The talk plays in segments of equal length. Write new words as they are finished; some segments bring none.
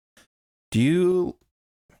Do you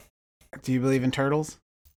believe in turtles?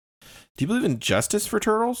 justice for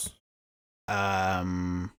turtles?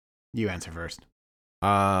 You answer first.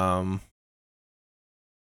 I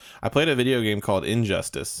played a video game called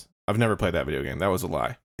Injustice. I've never played that video game. That was a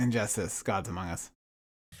lie. Injustice, Gods Among Us.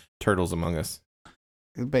 Turtles Among Us.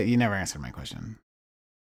 But you never answered my question.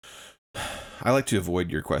 I like to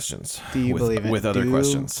avoid your questions. Do you believe in other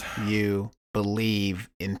questions? You believe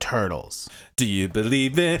in turtles? Do you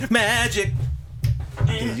believe in magic?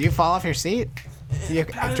 Did you fall off your seat?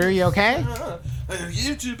 Drew, you okay?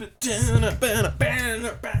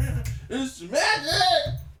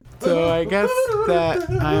 So I guess that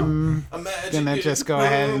I'm gonna just go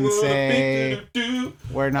ahead and say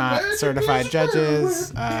we're not certified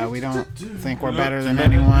judges. We don't think we're better than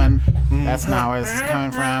anyone. That's not where this is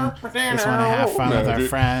coming from. We just want to have fun with our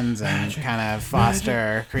friends and kind of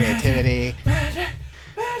foster creativity.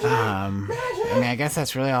 I guess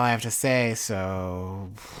that's really all I have to say. So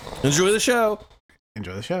enjoy the show.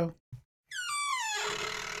 Enjoy the show.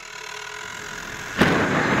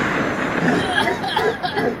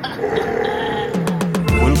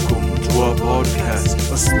 Welcome to our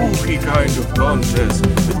podcast, a spooky kind of contest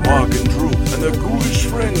with Mark and Drew and their ghoulish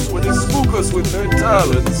friends where they spook us with their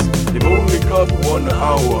talents. They've only got 1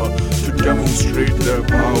 hour to demonstrate their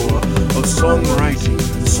power of songwriting,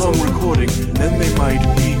 song recording, then they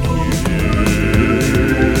might begin.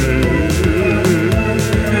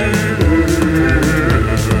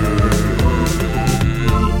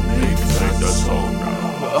 Make the song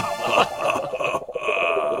now.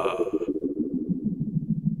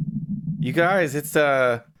 You guys, it's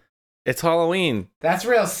Halloween. That's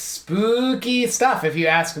real spooky stuff, if you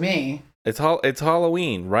ask me. It's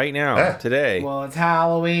Halloween right now, today. Well, it's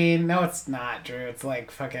Halloween. No, it's not, Drew. It's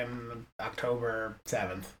like fucking October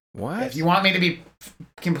 7th. What? If you want me to be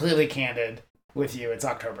completely candid with you, it's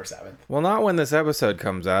October 7th. Well, not when this episode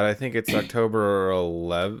comes out. I think it's October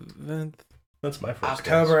 11th. That's my first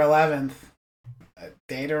October 11th. A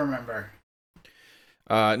day to remember.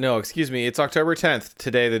 No, excuse me. It's October 10th,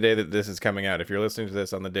 today, the day that this is coming out. If you're listening to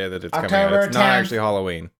this on the day that it's coming out, it's not actually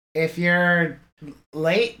Halloween. If you're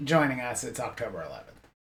late joining us, it's October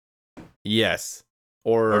 11th. Yes.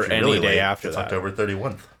 Or any really day late, after it's that. October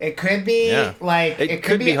 31st. It could be it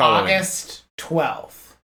could be August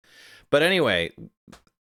 12th. But anyway,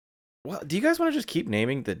 well, do you guys want to just keep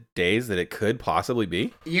naming the days that it could possibly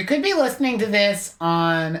be? You could be listening to this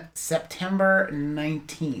on September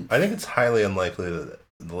 19th. I think it's highly unlikely that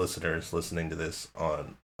the listener is listening to this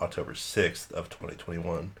on October 6th of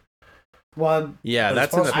 2021. Well, yeah, but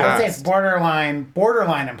that's in the past. I would say it's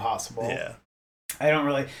borderline impossible. Yeah. I don't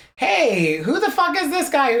really. Hey, who the fuck is this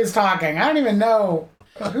guy who's talking? I don't even know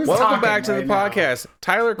who's talking. Welcome back to the podcast.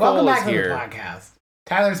 Tyler Cole is here. Welcome back to the podcast.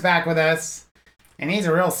 Tyler's back with us, and he's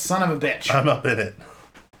a real son of a bitch. I'm up in it.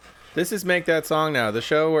 This is Make That Song Now, the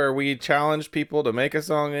show where we challenge people to make a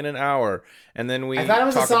song in an hour, and then we I thought it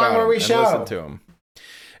was talk a song about where we and show. listen to them.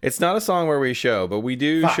 It's not a song where we show, but we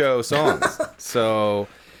do show songs. So,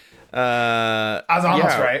 I was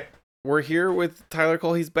almost right. We're here with Tyler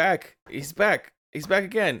Cole. He's back. He's back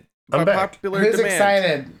again. I'm by back. Popular Who's demand.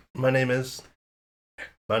 excited? My name is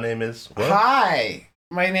what? Hi,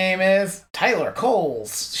 my name is Tyler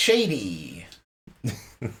Coles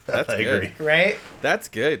That's I good. agree. Right? That's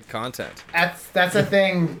good content. That's a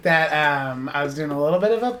thing that I was doing a little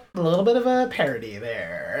bit of a parody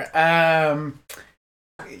there.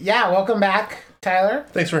 Yeah, welcome back, Tyler.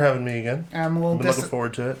 Thanks for having me again. I'm a little I've been looking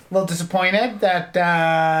forward to it. A little disappointed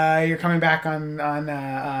that you're coming back on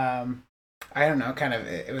I don't know, kind of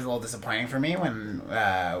it was a little disappointing for me when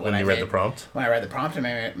you read the prompt. When I read the prompt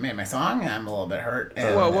and made my song, I'm a little bit hurt.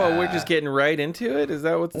 And, Whoa, we're just getting right into it? Is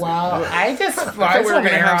that what's... Well, I just we want were to gonna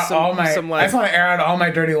air have out some- all my some, like- I just want to air out all my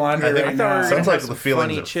dirty laundry I think- right I thought we were now. Sounds gonna like have the some feelings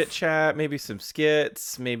funny of- chit chat, maybe some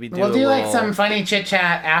skits, maybe do We'll a do like little- some funny chit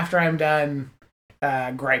chat after I'm done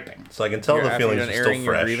griping. So I can tell the after feelings you're are done still airing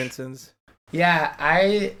your fresh. grievances. Yeah,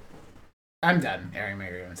 I'm done airing my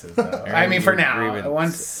grievances. Though. I Airing mean, for your now.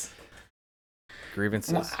 grievances. Once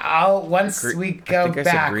we go I think I said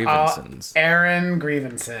back, I'll grievances. Aaron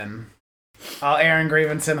Grievenson. I'll Aaron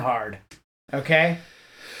Grievenson hard. Okay?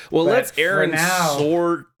 Well, But let's for Aaron now-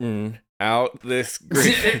 Sorkin out this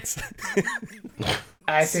grievance.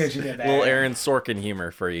 I see what you did there. Little Aaron Sorkin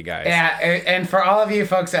humor for you guys. Yeah, and for all of you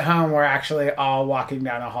folks at home, we're actually all walking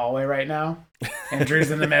down a hallway right now. And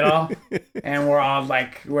Drew's in the middle. And we're all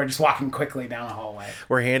we're just walking quickly down a hallway.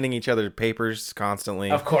 We're handing each other papers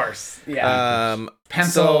constantly. Of course. Yeah. Um,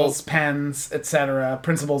 Pencils, pens, etc.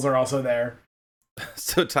 Principals are also there.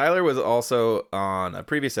 So Tyler was also on a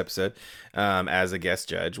previous episode as a guest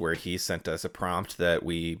judge where he sent us a prompt that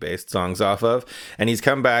we based songs off of. And he's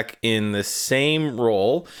come back in the same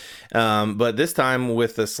role, but this time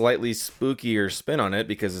with a slightly spookier spin on it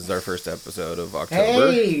because it's our first episode of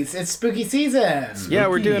October. Hey, it's spooky season. Yeah,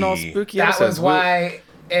 we're doing all spooky That episodes. was why,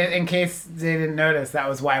 in case they didn't notice, that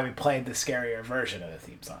was why we played the scarier version of the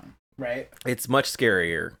theme song, right? It's much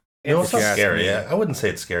scarier. No, it's not scary. I wouldn't say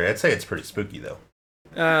it's scary. I'd say it's pretty spooky, though.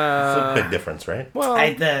 It's a big difference, right? Well,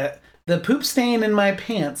 the poop stain in my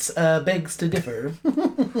pants begs to differ.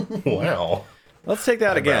 Wow. let's take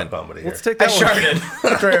that again. Let's take I that one. sharted.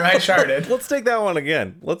 That's right, I sharted. Let's take that one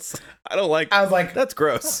again. I don't like. I was like, that's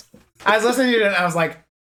gross. I was listening to it and I was like,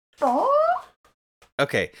 oh.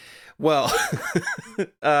 Okay. Well,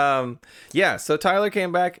 yeah, so Tyler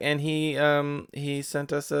came back and he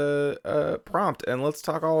sent us a prompt, and let's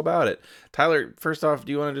talk all about it. Tyler, first off,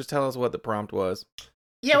 do you want to just tell us what the prompt was?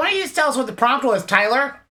 Yeah, why don't you just tell us what the prompt was,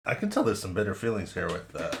 Tyler? I can tell there's some bitter feelings here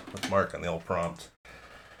with Mark on the old prompt.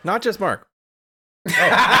 Not just Mark.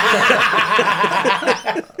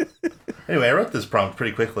 Anyway, I wrote this prompt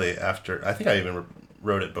pretty quickly after, I think I even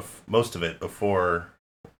wrote it, most of it before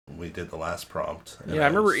we did the last prompt. Yeah, I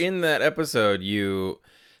remember in that episode you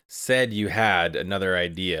said you had another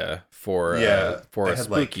idea for a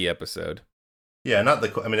spooky episode. Yeah, not I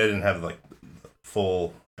didn't have like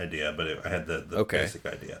full idea, but I had the basic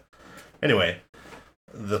idea. Anyway,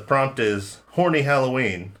 the prompt is Horny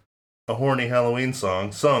Halloween, a horny Halloween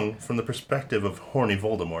song sung from the perspective of horny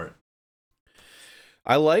Voldemort.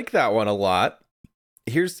 I like that one a lot.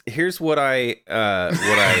 Here's what I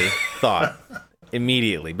thought.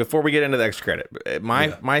 Immediately, before we get into the extra credit,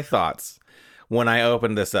 my thoughts when I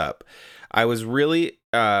opened this up, I was really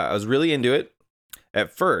into it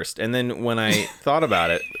at first, and then when I thought about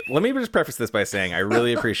it, let me just preface this by saying I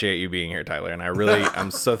really appreciate you being here, Tyler, and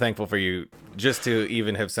I'm so thankful for you just to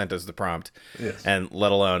even have sent us the prompt, yes. And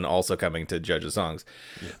let alone also coming to judge the songs.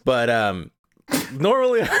 Yes. But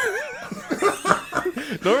normally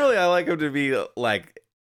I like him to be like.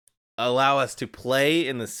 Allow us to play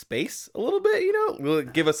in the space a little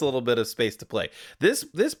bit, give us a little bit of space to play.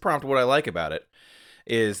 This prompt, what I like about it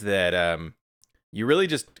is that you really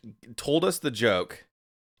just told us the joke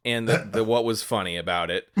and the what was funny about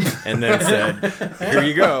it, and then said, "Here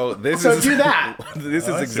you go. Do that. This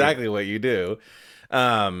is exactly what you do."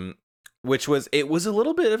 Which was a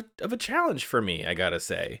little bit of a challenge for me, I gotta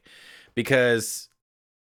say, because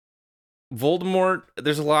Voldemort,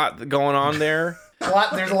 there's a lot going on there.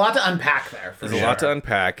 There's a lot to unpack there. There's a lot to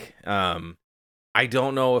unpack. I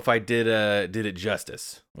don't know if I did it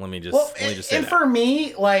justice. Let me just say and that. For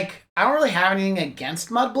me, like, I don't really have anything against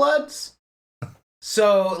Mudbloods,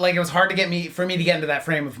 so like it was hard for me to get into that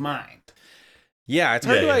frame of mind. Yeah, it's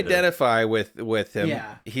hard to identify with him.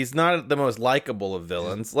 Yeah. He's not the most likable of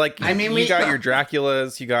villains. Like, you got your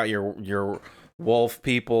Draculas, you got your wolf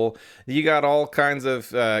people, you got all kinds of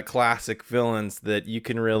classic villains that you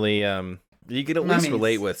can really you can at least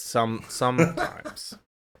relate with sometimes.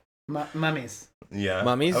 Mummies. Yeah.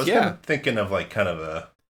 Mummies, I was kind of thinking of like kind of a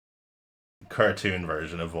cartoon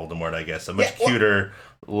version of Voldemort, I guess. A much cuter,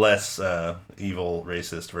 less evil,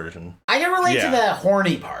 racist version. I can relate to the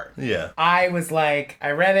horny part. Yeah. I was like,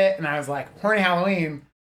 I read it and I was like, horny Halloween,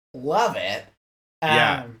 love it.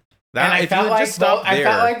 Yeah. And I felt like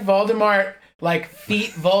Voldemort, like feet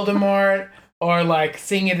Voldemort, or like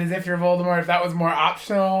sing it as if you're Voldemort. If that was more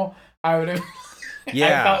optional, I would have.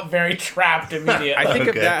 Yeah. I felt very trapped immediately. I think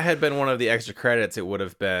if that had been one of the extra credits, it would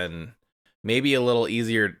have been maybe a little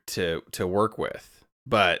easier to work with.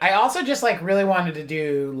 But I also just like really wanted to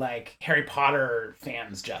do like Harry Potter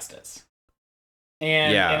fans justice.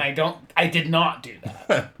 And I did not do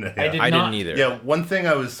that. I didn't either. Yeah, one thing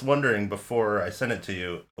I was wondering before I sent it to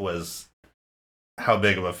you was how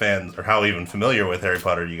big of a fan or how even familiar with Harry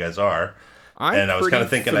Potter you guys are. I was kind of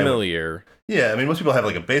thinking familiar. Yeah, I mean, most people have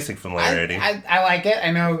like a basic familiarity. I like it.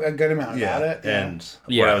 I know a good amount about it. And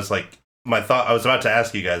what I was like, I was about to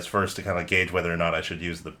ask you guys first to kind of gauge whether or not I should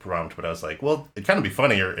use the prompt, but I was like, well, it'd kind of be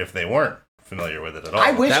funnier if they weren't familiar with it at all.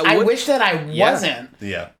 I wish that I wasn't.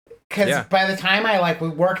 Yeah. Because by the time we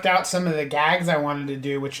worked out some of the gags I wanted to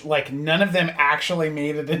do, which like none of them actually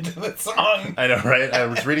made it into the song. I know, right? I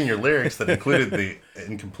was reading your lyrics that included the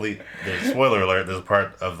spoiler alert. There's a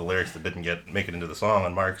part of the lyrics that didn't make it into the song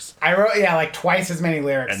on Mark's. I wrote like twice as many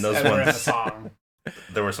lyrics and those as ones, were in the song.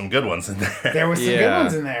 There were some good ones in there. There were some good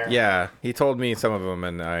ones in there. Yeah, he told me some of them,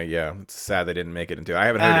 and it's sad they didn't make it into. I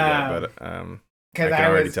haven't heard it yet, but I can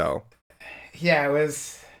already tell. Yeah, it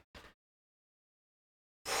was.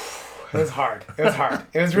 It was hard.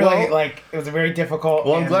 It was really it was very difficult.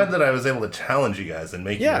 Well, I'm glad that I was able to challenge you guys and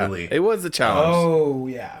make you really. It was a challenge. Oh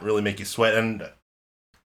yeah. Really make you sweat, and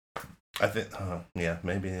I think,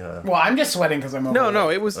 maybe. Well, I'm just sweating because I'm. No,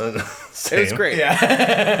 it was. It was great. Yeah.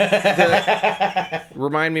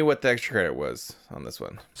 Remind me what the extra credit was on this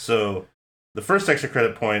one. So, the first extra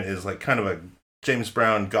credit point is like kind of a James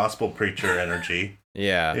Brown gospel preacher energy.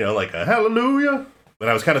 Yeah. Like a hallelujah. But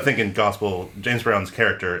I was kind of thinking James Brown's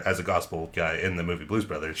character as a gospel guy in the movie Blues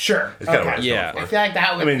Brothers. Sure. It's kind of what I was going for. I feel like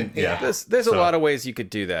that would. There's a lot of ways you could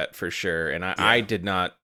do that for sure, and I did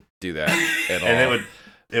not do that at all. And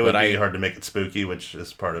it would be hard to make it spooky, which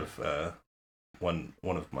is part of one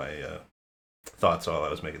of my thoughts while I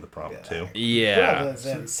was making the prompt too. Yeah. Brothers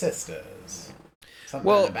and sisters.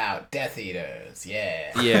 Something about Death Eaters.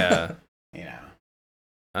 Yeah. Yeah.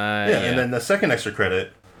 And then the second extra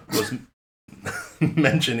credit was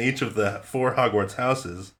mention each of the 4 Hogwarts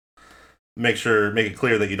houses. Make it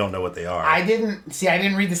clear that you don't know what they are. I didn't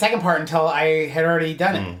read the second part until I had already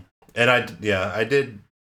done it. And I did.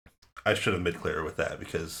 I should have made clearer with that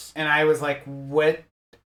because. And I was like, "What?"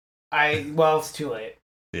 It's too late.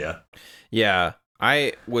 Yeah. Yeah,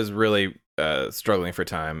 I was really struggling for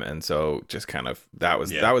time, and so just kind of that was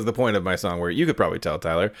the point of my song. Where you could probably tell,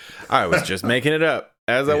 Tyler, I was just making it up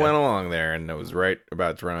as I went along there, and I was right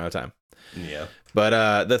about to run out of time. Yeah.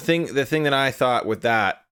 But the thing that I thought with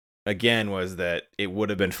that again was that it would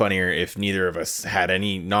have been funnier if neither of us had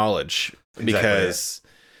any knowledge because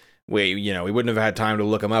we wouldn't have had time to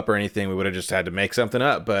look them up or anything. We would have just had to make something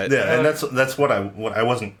up. But and that's what I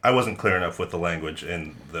wasn't clear enough with the language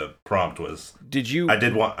in the prompt was. Did you? I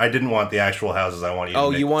didn't want the actual houses. I wanted you.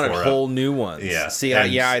 Oh, you wanted whole new ones. Yeah. See,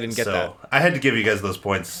 I didn't get that. I had to give you guys those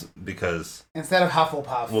points because instead of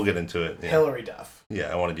Hufflepuff, we'll get into it. Yeah. Hilary Duff. Yeah,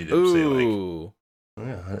 I wanted you to say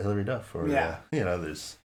Hilary Duff, or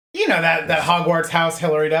there's that Hogwarts house,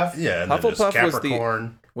 Hilary Duff. Yeah, and Hufflepuff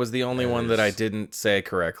Capricorn was the only one that I didn't say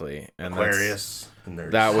correctly, and Aquarius, and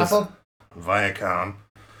there's that was Viacom.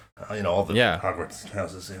 All the Hogwarts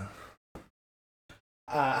houses. Yeah.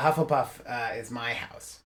 Hufflepuff is my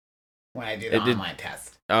house when I do the online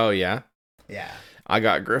test. Oh yeah. Yeah. I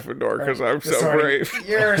got Gryffindor because I'm so brave.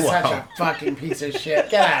 You're such a fucking piece of shit.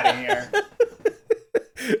 Get out of here.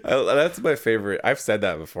 That's my favorite. I've said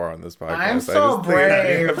that before on this podcast. I'm so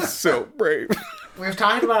brave. I'm so brave. We've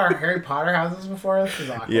talked about our Harry Potter houses before. This is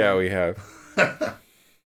awkward. Yeah, we have.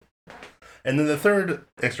 And then the third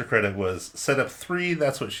extra credit was set up 3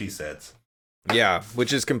 That's What She Says. Yeah,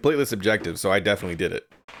 which is completely subjective, so I definitely did it.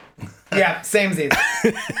 Yeah, samesies.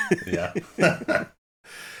 Yeah.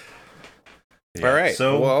 All right.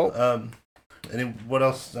 So, well, what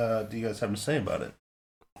else do you guys have to say about it?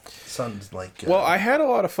 Sounds like. Well, I had a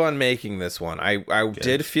lot of fun making this one. I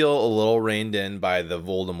did feel a little reined in by the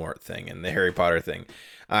Voldemort thing and the Harry Potter thing.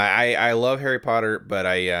 I love Harry Potter, but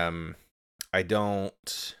I don't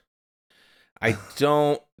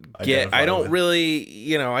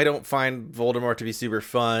find Voldemort to be super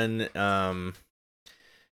fun.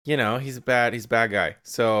 He's a bad guy.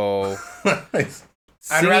 So I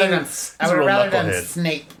would rather than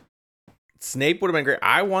Snape. Snape would have been great.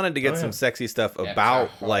 I wanted to get some sexy stuff about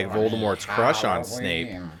Voldemort's crush on Snape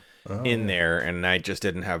in there, and I just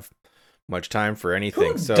didn't have much time for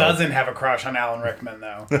anything. Who doesn't have a crush on Alan Rickman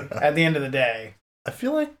though? At the end of the day, I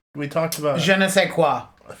feel like we talked about je ne sais quoi.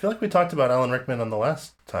 I feel like we talked about Alan Rickman on the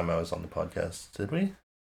last time I was on the podcast. Did we?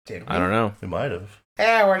 I don't know. We might have.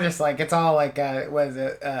 Yeah, we're just like it's all like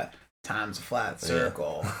time's a flat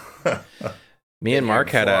circle. Me and Mark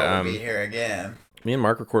had we'll be here again. Me and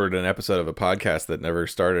Mark recorded an episode of a podcast that never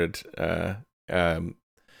started. Hasn't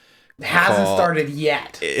started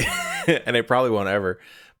yet, and it probably won't ever.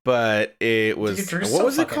 But it was what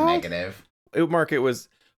was it called? Negative. Mark, it was.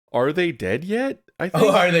 Are they dead yet? I think.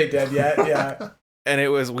 Oh, are they dead yet? Yeah. And it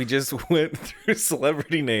was. We just went through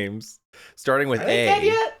celebrity names, starting with are they dead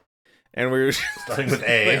yet? And we were starting with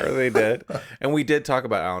A. Are they dead? And we did talk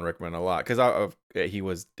about Alan Rickman a lot because he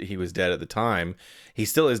was dead at the time. He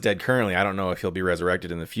still is dead currently. I don't know if he'll be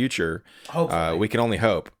resurrected in the future. Hopefully. We can only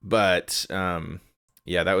hope. But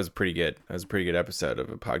that was pretty good. That was a pretty good episode of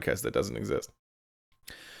a podcast that doesn't exist.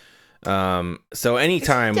 So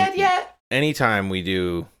anytime, dead yet? Anytime we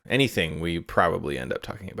do anything, we probably end up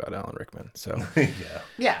talking about Alan Rickman. So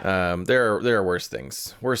yeah. There are worse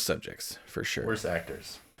things, worse subjects for sure. Worse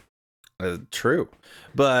actors. True.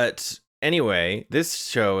 But anyway, this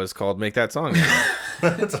show is called Make That Song. Wait,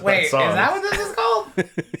 is that what this is called?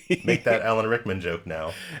 Make that Alan Rickman joke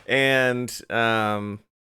now. And so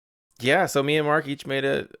me and Mark each made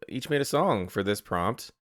a song for this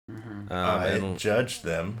prompt. Mm-hmm. I judged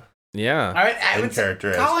them. Yeah. I in would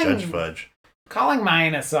character as Judge Fudge. Calling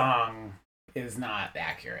mine a song is not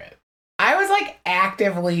accurate. I was like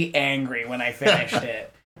actively angry when I finished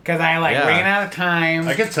it because I ran out of time.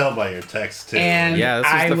 I could tell by your text too. And this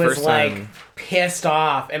was the first time. Pissed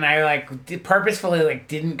off, and I purposefully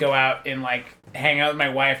didn't go out and hang out with my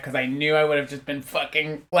wife because I knew I would have just been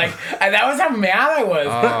fucking that was how mad I was.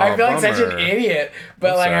 I feel like such an idiot,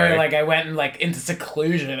 but I went into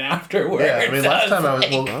seclusion afterwards. Yeah, I mean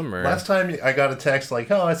last time I got a text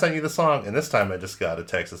oh, I sent you the song, and this time I just got a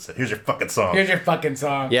text that said, "Here's your fucking song." Here's your fucking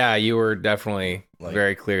song. Yeah, you were definitely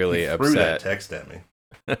very clearly upset. Threw that text at me.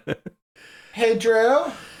 Hey,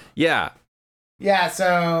 Drew. Yeah. Yeah.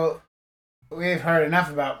 So. We've heard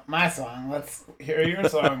enough about my song. Let's hear your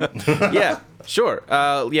song. Yeah, sure.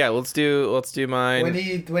 Let's do mine. What do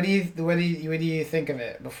you think of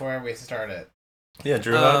it before we start it? Yeah,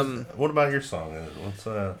 Drew. What about your song?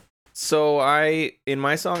 So in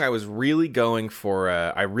my song, I was really going for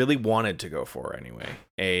I really wanted to go for anyway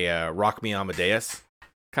a Rock Me Amadeus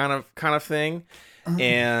kind of thing,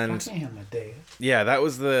 and Rock Me Amadeus. Yeah, that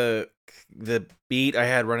was the beat I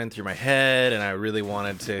had running through my head, and I really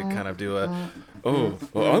wanted to kind of do I'm a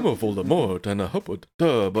Voldemort and a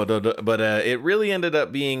but it really ended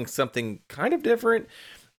up being something kind of different,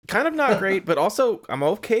 kind of not great, but also I'm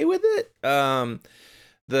okay with it. Well,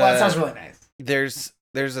 that sounds really nice.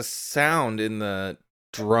 There's a sound in the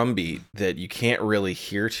drum beat that you can't really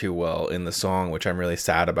hear too well in the song, which I'm really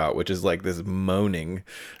sad about, which is this moaning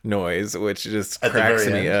noise, which just cracks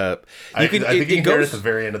me up. I think you can hear it at the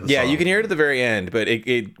very end of the song. Yeah, you can hear it at the very end, but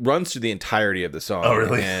it runs through the entirety of the song. Oh,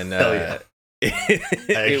 really? And hell yeah. I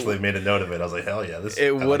actually made a note of it. I was like, hell yeah.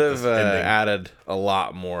 It would have added a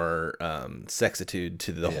lot more sexitude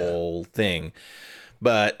to the whole thing.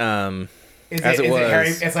 But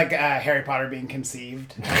it's like Harry Potter being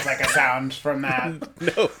conceived. It's like a sound from that.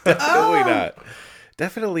 No, definitely not.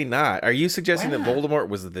 Definitely not. Are you suggesting that Voldemort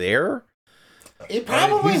was there? He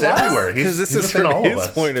probably he's was. everywhere. Because this is from his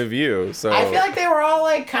point of view. So I feel like they were all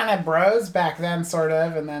kind of bros back then, sort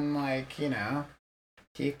of, and then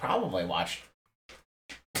he probably watched.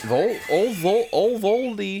 Old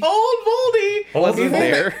Voldy. Old Voldy wasn't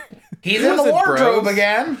there. He's in the wardrobe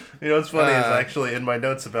again. You know what's funny is actually in my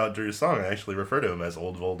notes about Drew's song, I actually refer to him as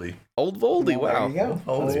Old Voldy. Old Voldy, wow. There you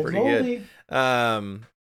go. That's pretty good.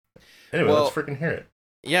 Anyway, let's freaking hear it.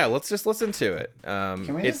 Yeah, let's just listen to it.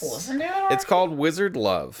 Can we just listen to it? It's called Wizard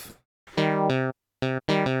Love. Ooh,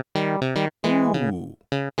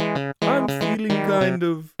 I'm feeling kind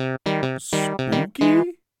of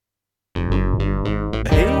spooky.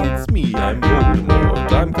 Hey, it's me, I'm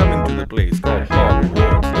Voldemort. I'm coming to the place called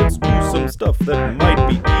Hogwarts. Let's do some stuff that might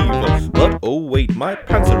be evil. But oh wait, my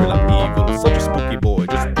pants are in upheaval. Such a spooky boy,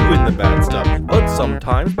 just doing the bad stuff. But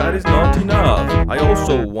sometimes bad is not enough. I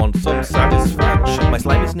also want some satisfaction. My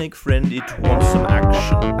slimy snake friend, it wants some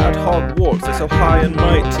action. At Hogwarts, they're so high and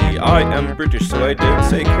mighty. I am British, so I don't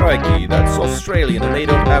say crikey. That's Australian, and they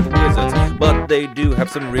don't have wizards. But they do have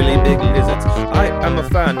some really big lizards. I am a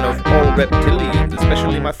fan of all reptilians,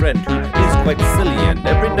 especially my friend who is quite silly, and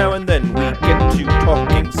every now and then we get to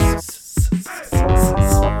talking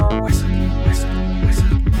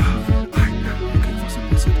wizard love. I am looking for some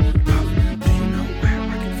wizard love. Do you know where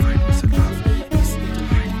I can find wizard love? Is it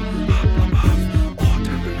hiding up above or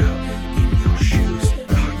down below in your shoes?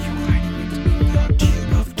 Are you hiding it in your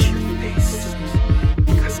tube of toothpaste?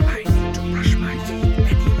 Because I need to brush my teeth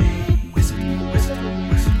anyway. Wizard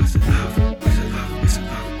love. Wizard love. Wizard love. Wizard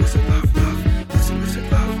love. Wizard love. Wizard love. Love. Wizard love. Wizard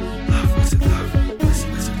love. Love. Wizard love. Wizard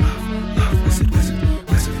love.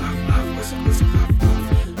 Love. Wizard love.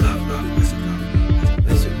 Love.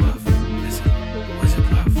 Wizard love. Wizard love. Wizard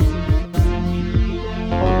love.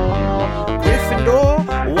 Gryffindor,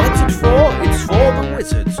 what's it for? It's for the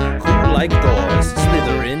wizards who like doors.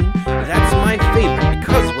 Slytherin, that's my favorite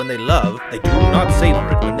because when they love, they do not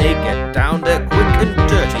savor it. When they get down, they're quick and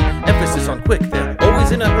dirty. Emphasis on quick, they're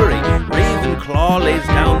always in a hurry. Ravenclaw lays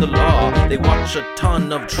down the law. They watch a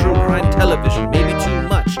ton of true crime television, maybe too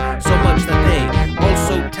much, so much that they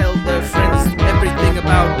also tell their friends everything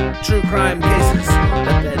about true crime cases.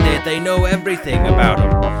 They know everything about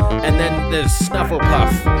them. And then there's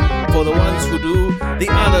Snufflepuff for the ones who do the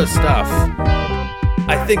other stuff.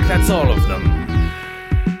 I think that's all of them.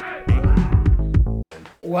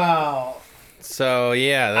 Wow. So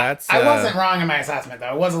yeah, that's. I wasn't wrong in my assessment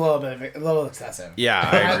though. It was a little excessive. Yeah,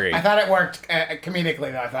 I agree. I thought it worked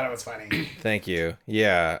comedically though. I thought it was funny. Thank you.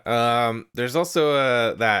 Yeah. There's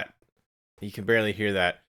also that you can barely hear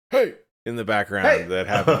that hey in the background that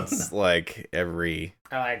happens like every.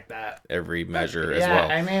 I like that. Every measure as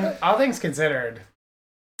well. I mean, all things considered,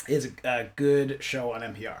 is a good show on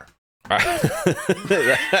NPR.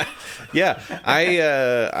 Yeah,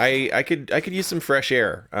 I could use some fresh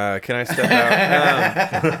air. Can I step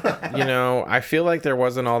out? I feel like there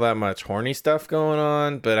wasn't all that much horny stuff going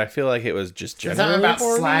on, but I feel like it was just Something generally about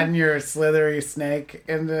horny. sliding your slithery snake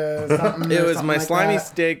into something. It was my like slimy that.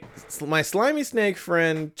 snake. My slimy snake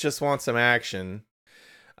friend just wants some action.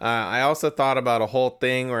 I also thought about a whole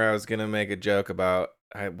thing where I was gonna make a joke about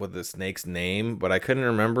with the snake's name, but I couldn't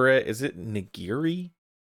remember it. Is it Nigiri?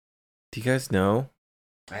 Do you guys know?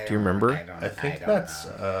 Do you remember? I think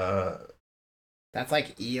that's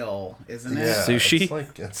like eel, isn't it? yeah,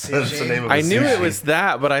 Sushi? It's the name of I a knew sushi. it was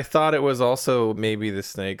that, but I thought it was also maybe the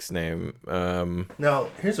snake's name. Now,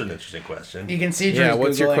 here's an interesting question. You can see Drew's Yeah,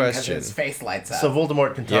 what's your Googling 'cause question? his face lights up. So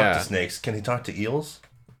Voldemort can talk Yeah. to snakes. Can he talk to eels?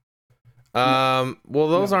 Well,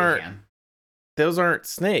 those Nobody aren't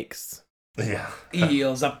snakes. Yeah. can.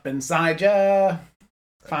 Eels up inside ya.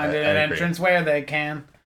 Find I an agree. entrance where they can.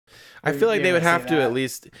 I feel like You they would don't have see to that. at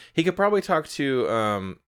least. He could probably talk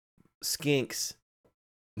to skinks.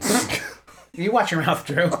 You watch your mouth,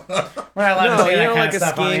 Drew. We're not allowed No, to say you that know, kind like of a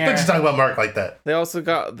stuff on skink. the Don't you air. talk about Mark like that. They also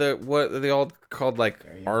got what are they all called, like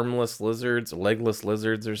armless lizards, legless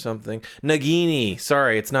lizards, or something. Nagini.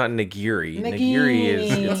 Sorry, it's not Nagiri. Nagiri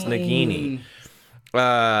is it's Nagini.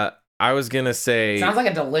 I was gonna say. Sounds like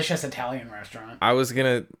a delicious Italian restaurant. I was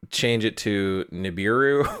gonna change it to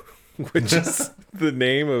Nibiru, which is the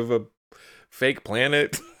name of a fake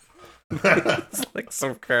planet. It's like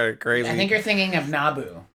some kind of crazy. I think you're thinking of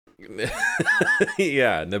Naboo.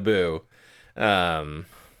 Yeah, Naboo. All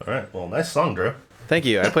right. Well, nice song, Drew. Thank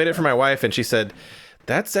you. I played it for my wife, and she said,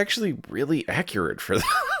 "That's actually really accurate for the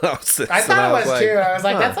houses." I thought it was too. I was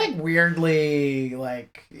like, huh. that's like weirdly,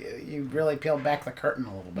 like you really peeled back the curtain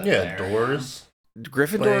a little bit. Yeah, there. doors. Play a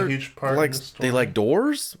Gryffindor huge part in likes the story. they like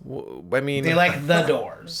doors. I mean, They like the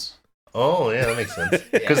Doors. Oh, yeah, that makes sense.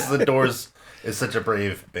 Because the Doors is such a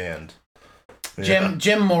brave band. Yeah.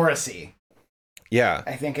 Jim Morrissey, yeah,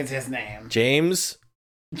 I think is his name. James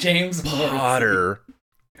James Potter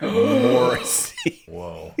Morrissey,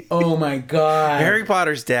 Whoa. Oh my god. Harry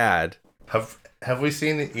Potter's dad. Have we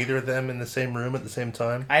seen either of them in the same room at the same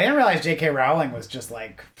time? I didn't realize J.K. Rowling was just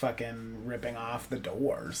like fucking ripping off the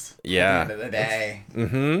Doors. Yeah. At the end of the day.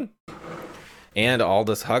 Mm-hmm. And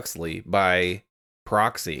Aldous Huxley by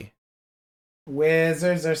proxy.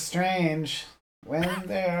 Wizards are strange when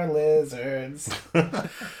they're lizards.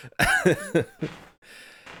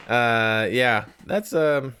 Yeah, that's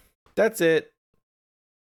it.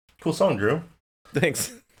 Cool song, Drew.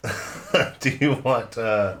 Thanks. Do you want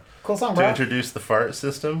Cool song, to bro. introduce the fart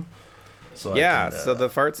system? So Yeah, I can, so the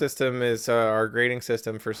fart system is our grading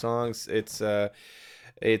system for songs. It's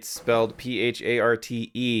spelled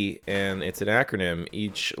PHARTE, and it's an acronym.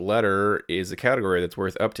 Each letter is a category that's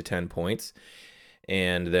worth up to 10 points.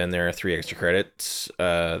 And then there are 3 extra credits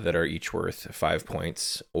that are each worth 5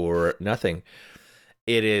 points or nothing.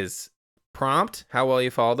 It is prompt, how well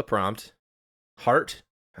you follow the prompt. Heart,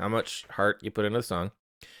 how much heart you put into the song.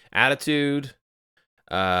 Attitude.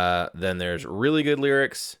 Then there's really good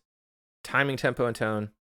lyrics, timing, tempo, and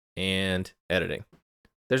tone, and editing.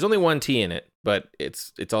 There's only 1 T in it, but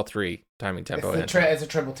it's all 3: timing, tempo, and tone. It's a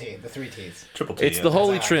triple T, the 3 T's. Triple T. It's yeah. the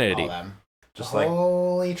Holy That's how I call Trinity. them. Just The like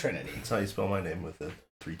Holy Trinity. that's how you spell my name with the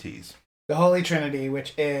 3 T's. The Holy Trinity,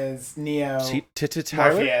 which is Neo,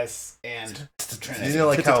 Tyler? Morpheus, and Trinity. You know,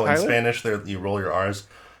 like how in Tyler? Spanish you roll your R's?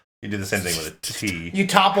 You do the same thing with a T. You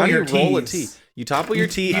topple How do your you T's. roll a T? You topple your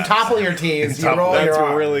T. You topple your T's. You roll That's your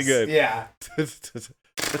R's. really good. Yeah.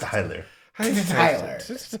 Tyler. Hi, Tyler.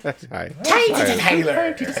 Hi.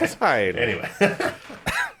 Tyler. Hi. Anyway.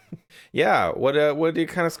 Yeah. What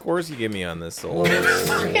kind of scores you give me on this old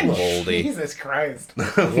Fucking oldie? Jesus Christ.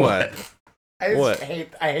 What? I just What?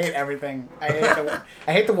 hate everything. I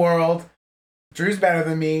hate the world. Drew's better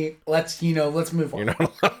than me. Let's move on. You're not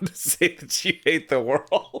allowed to say that you hate the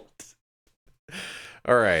world.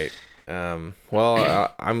 All right.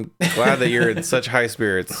 Well, I'm glad that you're in such high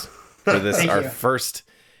spirits for this, Thank our you. first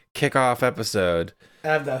kickoff episode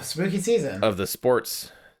Of the spooky season. of the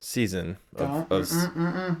sports season of This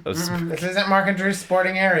isn't Mark and Drew's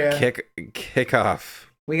sporting area. kickoff.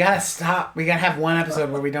 We gotta stop. We gotta have one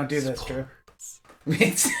episode where we don't do this, Drew. We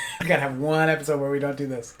gotta have one episode where we don't do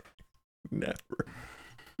this.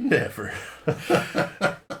 Never.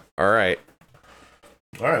 All right.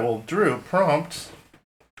 All right, well, Drew, prompt.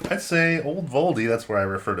 I'd say Old Voldy. That's where I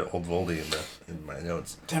refer to Old Voldy in my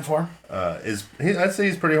notes. 10-4. I'd say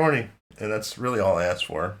he's pretty horny, and that's really all I asked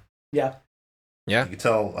for. Yeah. Yeah. You can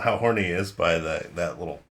tell how horny he is by that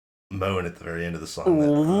little moan at the very end of the song.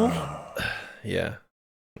 Yeah.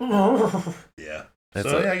 Yeah. That's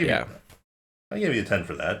So, yeah, I give you I give you a 10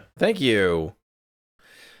 for that. Thank you.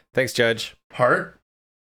 Thanks, Judge. Heart.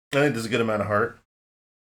 I think there's a good amount of heart.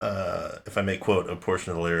 If I may quote a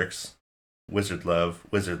portion of the lyrics, wizard love,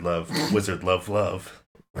 wizard love.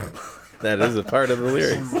 That is a part of the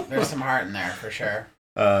lyrics. There's some heart in there for sure.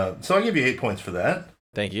 So I'll give you 8 points for that.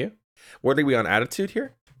 Thank you. What are we on attitude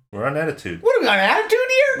here? We're on attitude. What are we on attitude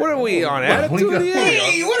here? What are we on attitude here?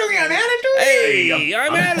 Hey, what are we on attitude here? Hey,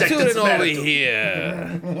 I'm attituding over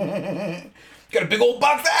here. Got a big old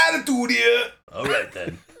box of attitude here. All right,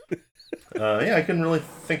 then. Yeah, I couldn't really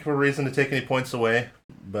think of a reason to take any points away,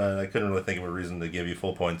 but I couldn't really think of a reason to give you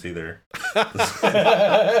full points either. That's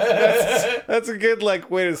a good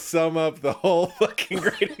way to sum up the whole fucking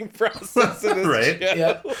grading process of this right? show.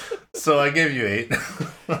 Yep. So I gave you 8.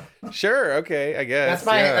 Sure, okay, I guess.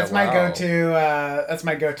 That's my go-to. That's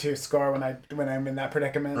my go-to score when I'm in that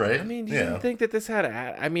predicament. Right? I mean, do you think that this had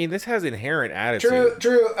this has inherent attitude?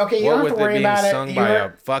 True. Okay, you don't have to worry about it. Sung by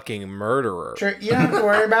a fucking murderer. True. You don't have to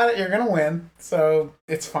worry about it. You're gonna win, so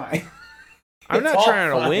it's fine. I'm not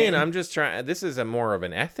trying to win. I'm just trying. This is more of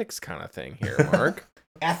an ethics kind of thing here, Mark.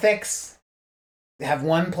 Ethics have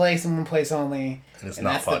one place and one place only, and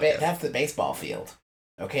that's the baseball field.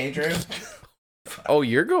 Okay, Drew. Oh,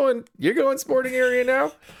 you're going sporting area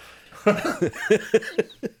now? All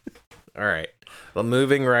right. Well,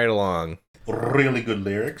 moving right along. Really good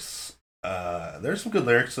lyrics. There's some good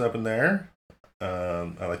lyrics up in there.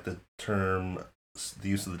 I like the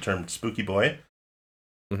use of the term spooky boy.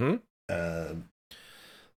 Mm-hmm.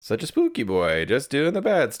 Such a spooky boy, just doing the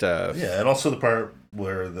bad stuff. Yeah, and also the part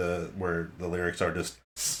where the lyrics are just,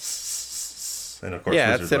 and of course,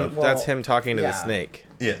 that's him talking to the snake.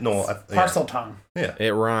 Yeah, no, parcel tongue. Yeah,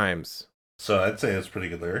 it rhymes. So I'd say it's pretty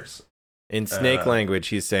good lyrics. In snake language,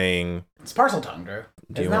 he's saying it's parcel tongue, Drew.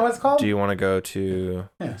 Isn't that what it's called? Do you want to go to?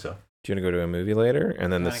 Yeah. So. Do you want to go to a movie later?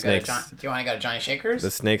 And then the snake. Do you want to go to Johnny Shakers?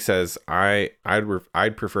 The snake says,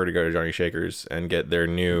 "I'd prefer to go to Johnny Shakers and get their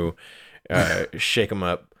new shake 'em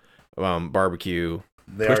up barbecue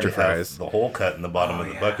twister fries. The hole cut in the bottom of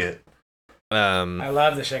the bucket. I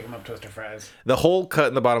love the shake 'em up twister fries. The hole cut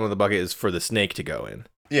in the bottom of the bucket is for the snake to go in.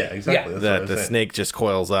 Yeah, exactly. Yeah. The snake just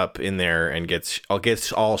coils up in there and gets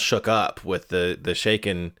all shook up with the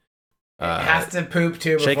shaken. It has to poop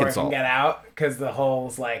too before it salt. can get out because the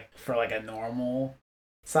hole's for a normal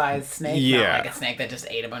size snake, not like a snake that just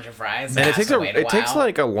ate a bunch of fries. And it takes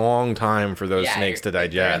a long time for those snakes to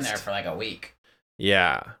digest. They're in there for a week.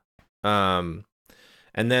 Yeah. And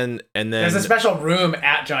then there's a special room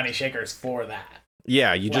at Johnny Shakers for that.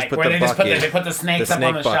 Yeah, you just put the bucket. They put the snakes up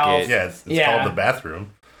on the shelf. Yeah, it's called the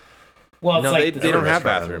bathroom. Well, they don't have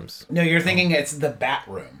bathrooms. No, you're thinking it's the bat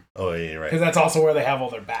room. Oh, yeah, right. Because that's also where they have all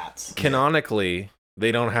their bats. Canonically,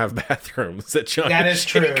 they don't have bathrooms at Johnny Shakers. That is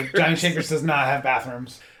true. Johnny Shakers does not have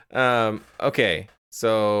bathrooms. Okay,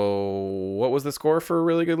 so what was the score for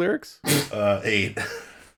really good lyrics? 8.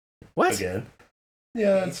 What? Again.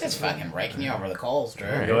 Yeah, it's just fucking raking you over the coals,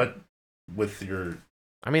 Drew. You know what? With your...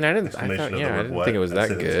 I didn't think it was that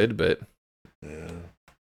good, but... Yeah.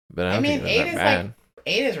 But I don't think it was that bad.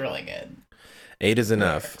 8 is really good. 8 is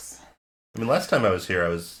enough. Last time I was here,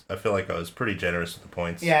 I feel like I was pretty generous with the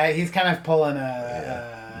points. Yeah, he's kind of pulling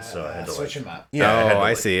so I had to switch him up. Yeah,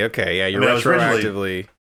 I see. Okay, yeah, you're retroactively.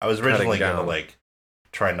 I was originally gonna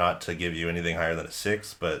try not to give you anything higher than a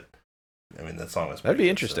 6, but that song was. That'd be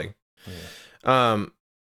interesting. So, yeah.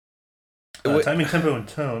 Timing, tempo, and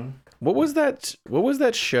tone. What was that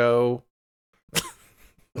show?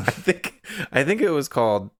 I think it was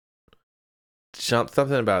called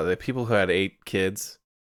something about the people who had 8 kids.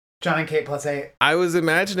 John and Kate plus 8. I was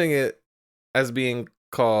imagining it as being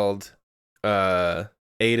called 8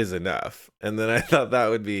 is enough, and then I thought that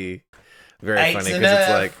would be very funny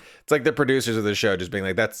because it's like the producers of the show just being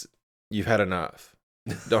like, "That's you've had enough.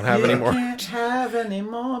 Don't have any more. Can't have any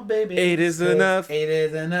more, baby. 8 is enough. 8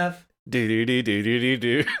 is enough. Do do do do do do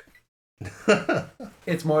do.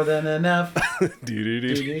 It's more than enough. Do do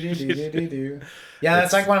do do do do. Yeah,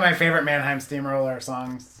 that's one of my favorite Mannheim Steamroller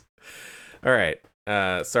songs. All right.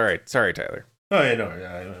 Sorry, Tyler. Oh yeah, no,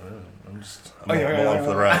 I'm along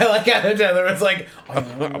for the ride. I like how Tyler was like,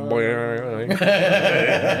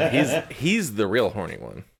 he's the real horny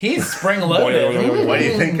one. He's spring loaded. Why do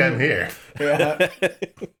you think I'm here? Yeah.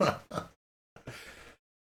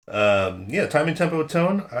 Timing, tempo,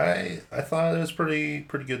 tone. I thought it was pretty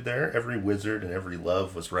good there. Every wizard and every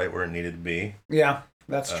love was right where it needed to be. Yeah,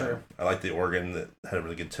 that's true. I like the organ that had a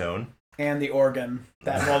really good tone. And the organ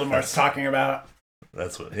that Voldemort's talking about.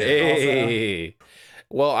 That's what. Yeah. Hey.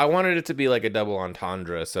 Well, I wanted it to be like a double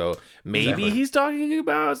entendre, so maybe he's talking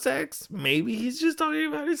about sex. Maybe he's just talking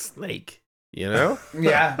about his snake. You know?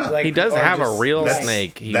 Yeah, like He does have a real That's-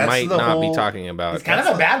 snake. He that's might the not be whole- talking about. He's kind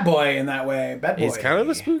of a bad boy in that way. Bad boy. He's kind of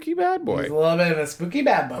a spooky bad boy. He's a little bit of a spooky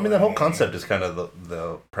bad boy. I mean, the whole concept is kind of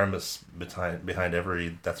the premise behind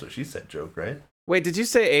every "That's What She Said" joke, right? Wait, did you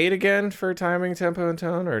say 8 again for timing, tempo, and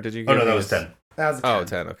tone, or did you? Oh give no, that me was 10. That was a 10. Oh,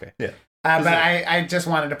 10. Okay. Yeah. But I just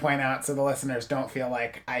wanted to point out so the listeners don't feel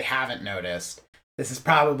like I haven't noticed. This is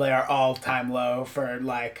probably our all-time low for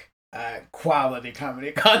like quality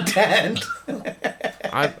comedy content.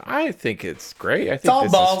 I think it's great. I think It's all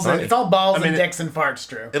this balls. is funny. It's all balls I mean, and dicks and farts,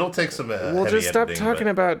 Drew. It'll take some. We'll heavy just stop editing, talking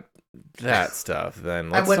but- about that stuff then.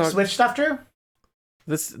 Let's talk Which stuff, Drew?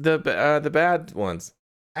 the bad ones.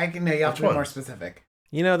 I can know you have Which to be more ones? specific.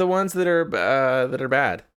 You know, the ones that are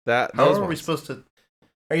bad. How Those are we ones. supposed to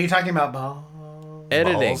Are you talking about balls?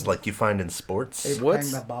 Editing. balls like you find in sports? Are you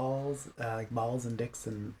What's- talking about balls, like balls and dicks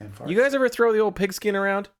and farts? You guys ever throw the old pigskin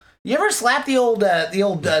around? You ever slap the old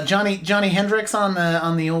Johnny Hendricks on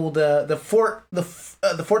the old the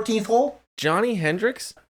 14th hole? Johnny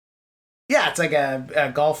Hendricks? Yeah, it's like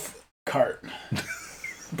a golf cart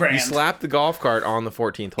brand. You slap the golf cart on the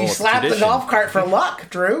 14th hole. You It's a slap the tradition. golf cart for luck,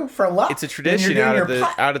 Drew. For luck. It's a When tradition you're doing out your at the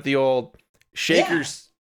putt. out at the old Shakers,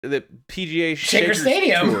 the PGA Shaker Shakers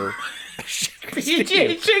Stadium. Tour.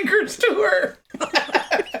 PGA Shakers Tour.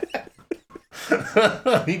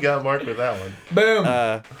 He got marked with that one. Boom.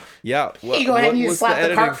 Yeah. you go ahead and you what's slap the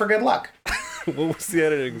editing- cart for good luck. What was the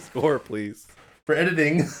editing score, please? For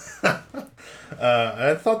editing,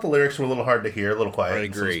 I thought the lyrics were a little hard to hear, a little quiet I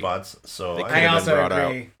in some agree. spots. So They I could've been also brought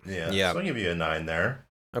out. agree. Yeah. So I'll give you a 9 there.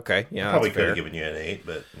 Okay. Yeah. Probably that's could fair. have given you an 8,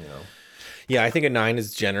 but Yeah, I think a 9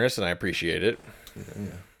 is generous, and I appreciate it.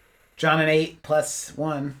 John, an 8 plus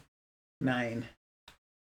 1, 9.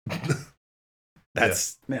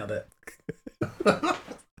 That's Nailed it.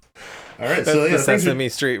 All right. that's So the yeah, thank you. Sesame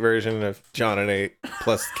Street version of John and 8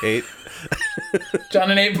 plus Kate.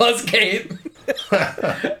 John, an 8 plus Kate.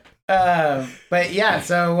 But yeah,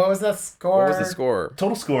 so what was the score? What was the score?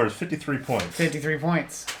 Total score is 53 points. 53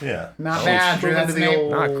 points. Yeah. Not Oh, bad, it's Drew. That's moving an to the A.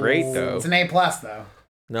 old- Not great though. It's an A plus though.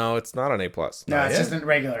 No, it's not an A plus. No, it's yeah. just a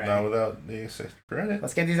regular Not A. without the extra credit.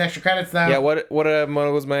 Let's get these extra credits though. Yeah. What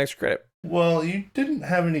was my extra credit? Well, you didn't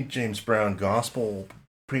have any James Brown gospel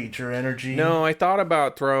preacher energy. No, I thought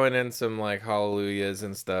about throwing in some like hallelujahs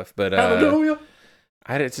and stuff, but Hallelujah.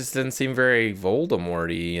 it just didn't seem very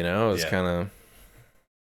Voldemort-y, you know? It was Yeah. kind of,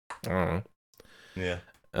 I don't know.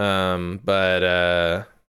 Yeah. But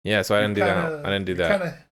yeah, so I didn't do that. I didn't do that. Kind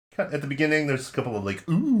of at the beginning, there's a couple of like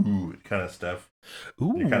ooh kind of stuff.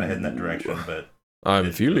 Ooh, You're kind of heading that direction, but I'm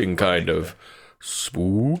it's feeling really kind funny, of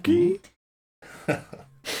spooky.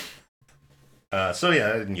 So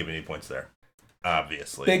yeah, I didn't give any points there,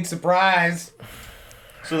 obviously. Big surprise.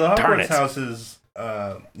 So the Darn Hogwarts it. houses,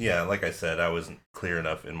 yeah, like I said, I wasn't clear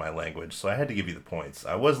enough in my language, so I had to give you the points.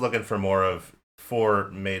 I was looking for more of 4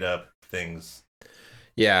 made-up things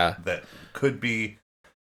Yeah. that could be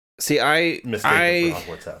See, mistaken for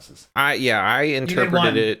Hogwarts houses. I You did interpreted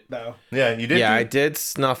one, it. though. Yeah, you did. Yeah, do- I did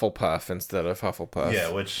Snufflepuff instead of Hufflepuff. Yeah,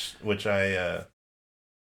 which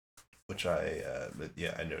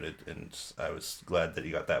I noted, and I was glad that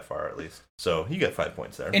you got that far at least. So you got 5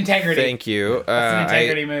 points there. Integrity. Thank you. That's an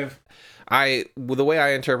integrity move. Well, the way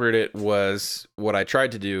I interpreted it was what I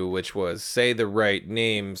tried to do, which was say the right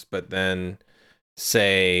names, but then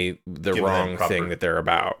say the Give them wrong proper thing that they're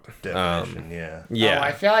about. Definition, yeah. Oh, I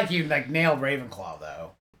Yeah. feel like you like nailed Ravenclaw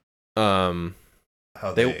though.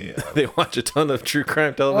 How They they watch a ton of true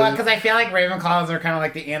crime Well, television. because I feel like Ravenclaws are kind of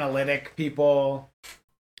like the analytic people,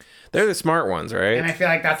 They're the smart ones, right? and I feel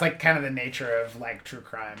like that's like kind of the nature of like true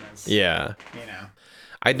crime is, Yeah. you know.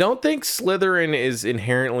 I don't think Slytherin is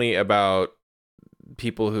inherently about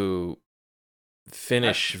people who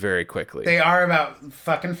finish very quickly. They are about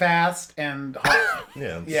fucking fast and hard.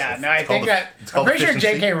 yeah. Yeah, no, I it's think called that it's I'm called pretty sure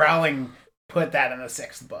efficiency. J.K. Rowling put that in the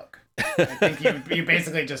 6th book. I think you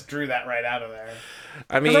basically just drew that right out of there.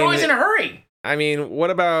 I Because they're always mean, in a hurry. what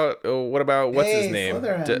about what's Hey, his name?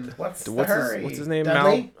 Slytherin, what's the what's hurry? what's his name?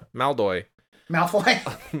 Dudley? Maldoy. Malfoy.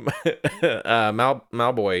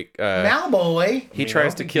 Malboy. Malboy. He I tries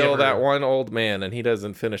don't to think he kill ever- that one old man, and he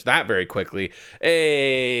doesn't finish that very quickly.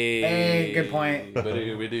 Hey, Hey, good point.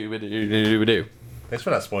 Ba-do-ba-do-ba-do-ba-do. Thanks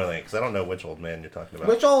for not spoiling it, because I don't know which old man you're talking about.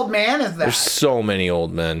 Which old man is that? There's so many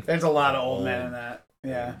old men. There's a lot of old men in that.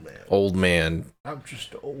 Yeah. Man. Old man. I'm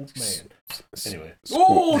just an old man. Anyway.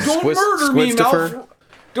 Oh, don't murder me, Squidstifer? Malfoy.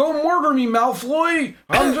 Don't murder me, Malfoy.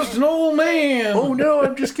 I'm just an old man. Oh no,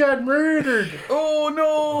 I've just got murdered. Oh,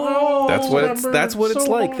 no. That's what it's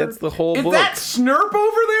like. That's the whole Is book. that Snurp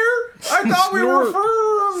over there? I thought we were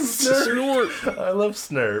friends. Snort. I love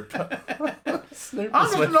Snurp. Snurp I'm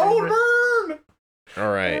is just my an old favorite. nerd.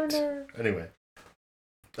 All right. Anyway.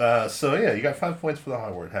 So yeah, you got 5 points for the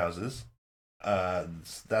Hogwarts houses.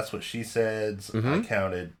 That's what she said. Mm-hmm. I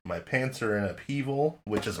counted "My pants are in upheaval,"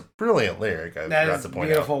 which is a brilliant lyric. I That forgot is to point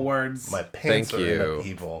beautiful out. words. My pants Thank are in you.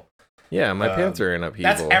 upheaval. Yeah, my pants are in upheaval.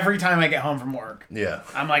 That's every time I get home from work. Yeah.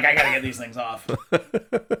 I'm like, I gotta get these things off.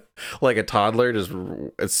 Like a toddler, just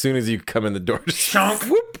as soon as you come in the door, just Shunk.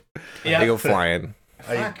 whoop, Yeah. they go flying.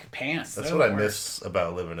 Fuck pants. That's They're what the I worst. miss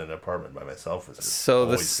about living in an apartment by myself. Is So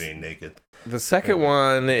always being naked. The second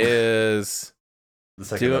one is The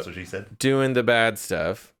second, that's what she said. doing the bad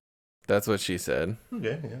stuff. That's what she said.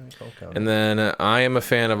 Okay, yeah, I'll count. And then I am a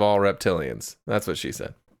fan of all reptilians. That's what she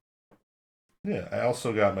said. Yeah, I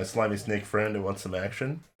also got my slimy snake friend who wants some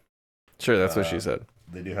action. Sure, that's what she said.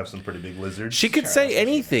 They do have some pretty big lizards. She could say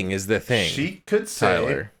anything is the thing. She could say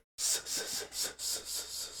Tyler.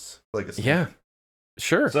 Like a snake. Yeah.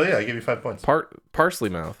 Sure. So yeah, I give you 5 points. Parsley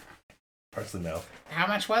mouth. Parsley mouth. How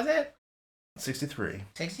much was it? 63.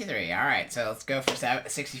 63. All right, so let's go for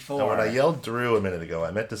 64. So when I yelled Drew a minute ago,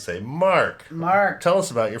 I meant to say, Mark, Mark, tell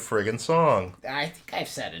us about your friggin' song. I think I've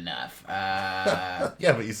said enough. Yeah,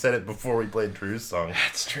 but you said it before we played Drew's song.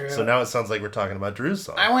 That's true. So now it sounds like we're talking about Drew's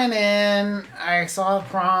song. I went in, I saw the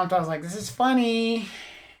prompt, I was like, this is funny.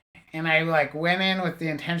 And I like went in with the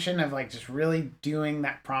intention of like just really doing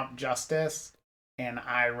that prompt justice. And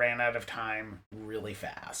I ran out of time really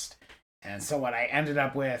fast. And so what I ended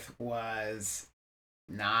up with was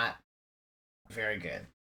not very good.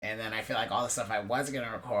 And then I feel like all the stuff I was going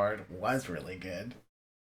to record was really good.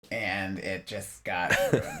 And it just got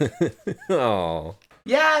ruined. Oh.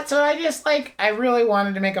 Yeah, so I just like I really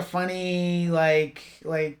wanted to make a funny like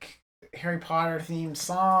Harry Potter themed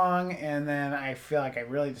song, and then I feel like I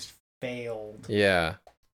really just failed Yeah.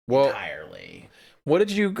 Well, entirely. what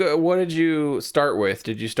did you start with?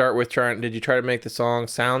 Did you start with did you try to make the song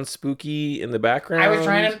sound spooky in the background? I was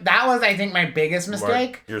trying to. That was, I think, my biggest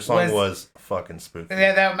mistake. Mark, your song was fucking spooky.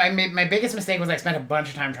 Yeah, my biggest mistake was I spent a bunch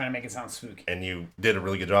of time trying to make it sound spooky. And you did a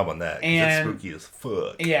really good job on that. 'Cause And- it's spooky as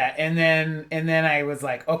fuck. Yeah, and then I was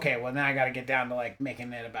like, okay, well now I got to get down to like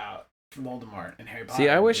making it about Voldemort and Harry Potter. See,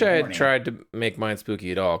 I wish I had Morning. tried to make mine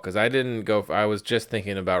spooky at all, because I didn't go. I was just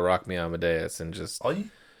thinking about Rock Me Amadeus and just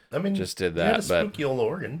just did you had that. a But spooky old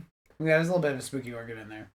organ. Yeah, there's a little bit of a spooky organ in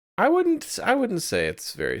there. I wouldn't say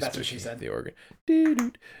it's very That's spooky. what she said. The organ.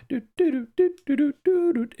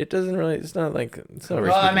 It doesn't really. It's not like. It's not a very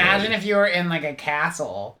Well, spooky imagine organ. if you were in like a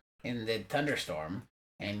castle in the thunderstorm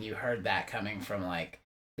and you heard that coming from like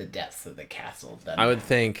the depths of the castle. I would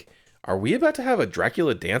think, are we about to have a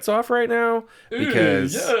Dracula dance-off right now?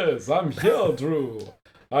 Because Yes, I'm here, Drew.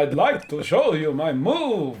 I'd like to show you my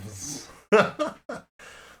moves.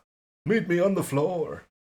 Meet me on the floor.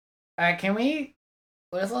 Can we?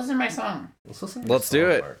 Let's listen to my song. Let's do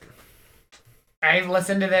it. Mark. I've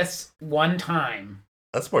listened to this one time,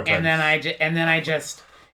 That's more time. and then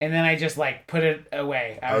I just like put it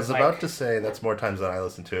away. I was like, about to say that's more times than I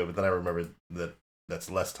listened to it, but then I remembered that that's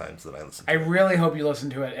less times than I listened I to really hope you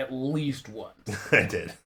listened to it at least once. it. I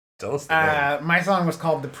did. Tell us the name. My song was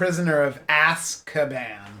called "The Prisoner of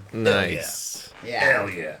Azkaban." nice. Yeah, Hell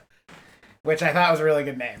yeah. which I thought was a really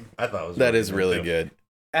good name. I thought it was That is good really too. good.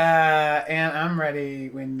 And I'm ready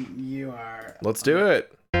when you are. Let's do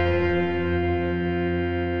it.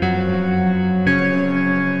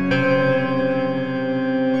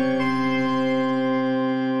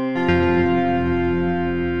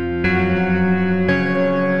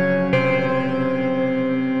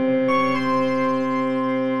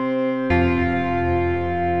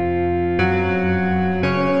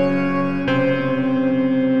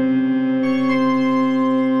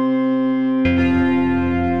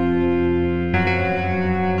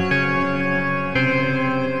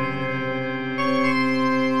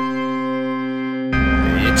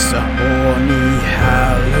 It's a horny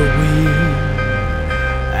Halloween,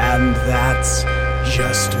 and that's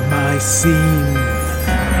just my scene.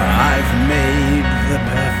 I've made the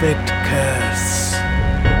perfect curse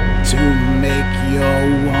to make your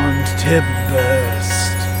wand tip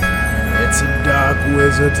burst. It's a dark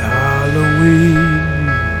wizard Halloween,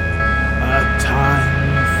 a time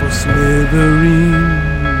for Slytherin,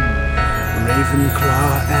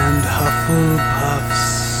 Ravenclaw and Hufflepuffs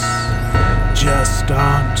just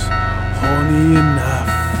aren't horny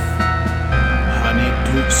enough.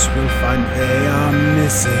 Honeydukes will find they are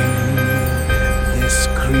missing this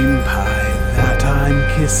cream pie that I'm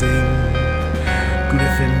kissing.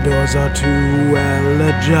 Gryffindors are too well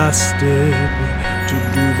adjusted to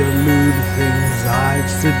do the lewd things I've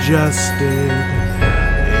suggested.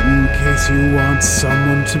 In case you want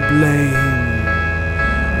someone to blame,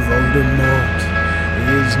 Voldemort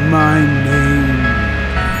is my name.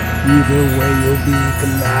 Either way, you'll be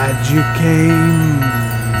glad you came,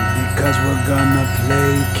 because we're gonna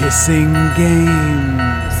play kissing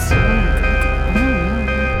games.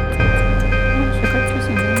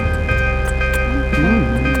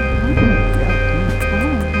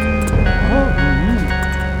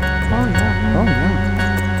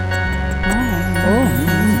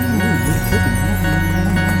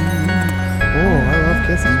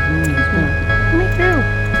 Kissing. Me too.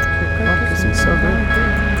 Oh, kissing's so good.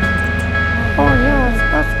 Oh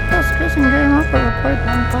yeah, best kissing game I've ever played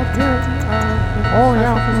on top here. Oh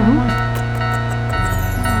yeah.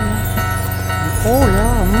 Oh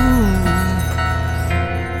yeah.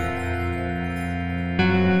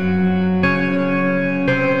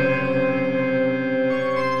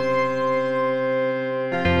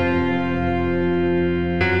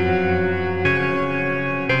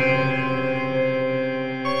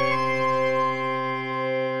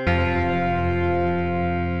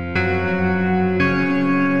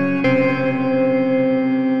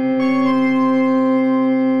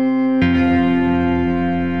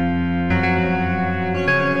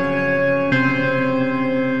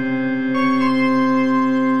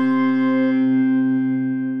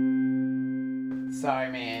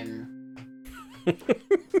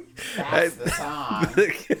 That's the song.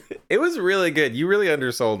 It was really good. You really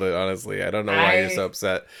undersold it, honestly. I don't know why you're so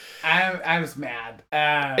upset. I was mad.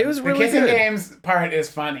 It was really good. The kissing games part is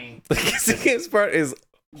funny. The kissing games part is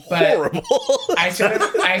horrible. I should have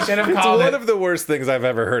called it. It's one of the worst things I've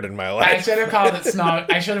ever heard in my life. I should have called it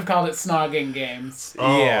snogging games.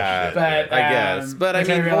 Yeah, but I guess. But I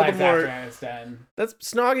mean, Voldemort. That's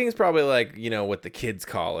snogging's probably like, you know, what the kids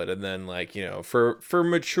call it, and then like, you know, for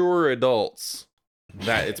mature adults,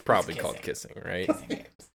 that it's probably called kissing, right? Kissing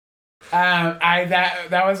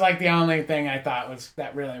that was like the only thing I thought was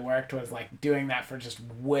that really worked was like doing that for just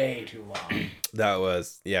way too long. That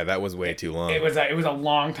was way too long. It was a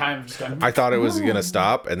long time of just going. I thought it was gonna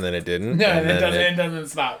stop, and then it didn't. No, it doesn't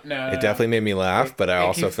stop. No, it definitely made me laugh, but I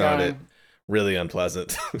also found it really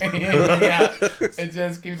unpleasant. Yeah, it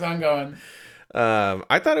just keeps on going.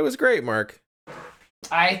 I thought it was great, Mark.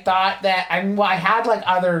 I thought that I had like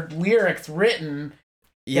other lyrics written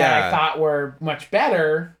that I thought were much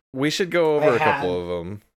better. We should go over a couple of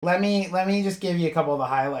them. Let me just give you a couple of the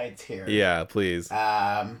highlights here. Yeah, please.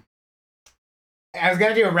 I was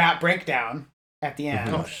gonna do a rap breakdown at the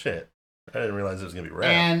end. Oh shit! I didn't realize it was gonna be rap.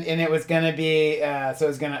 And it was gonna be so it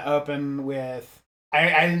was gonna open with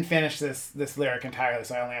I didn't finish this lyric entirely,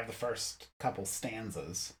 so I only have the first couple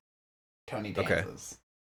stanzas. Tony dances.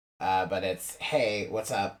 Okay. But it's, hey,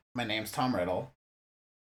 what's up? My name's Tom Riddle.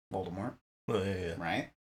 Voldemort. Oh, yeah.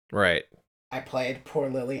 Right. I played poor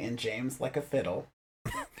Lily and James like a fiddle.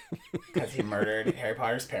 Because he murdered Harry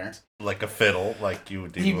Potter's parents. Like a fiddle, like you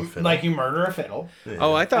would do a fiddle. Like you murder a fiddle. Yeah.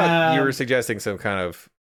 Oh, I thought you were suggesting some kind of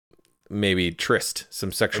maybe tryst,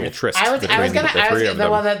 some sexual tryst between the three of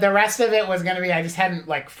them. Well, the rest of it was going to be, I just hadn't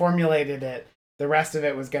like formulated it. The rest of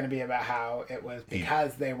it was going to be about how it was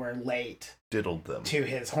because they were late. Diddled them. To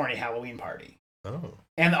his horny Halloween party. Oh.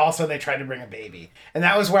 And also they tried to bring a baby. And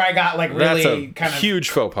that was where I got like really kind of huge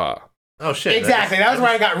faux pas. Oh shit! Exactly. That was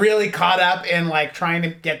where I got really caught up in like trying to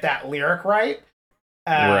get that lyric right.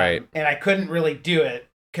 Right. And I couldn't really do it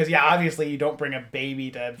because obviously you don't bring a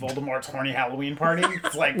baby to Voldemort's horny Halloween party.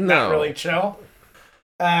 It's like not really chill.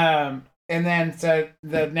 And then so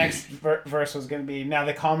the next verse was going to be, now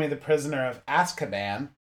they call me the prisoner of Azkaban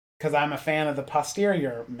because I'm a fan of the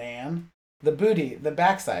posterior man, the booty, the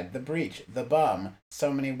backside, the breech, the bum.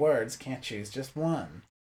 So many words, can't choose just one.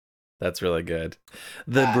 That's really good.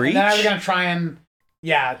 The breach. And then I was gonna try and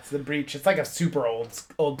it's the breach. It's like a super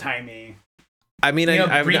old timey. I mean, I know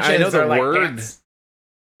the word. Pants.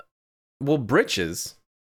 Well, breeches.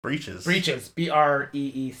 Breeches.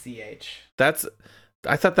 BREECH. That's.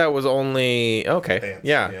 I thought that was only okay. Pants,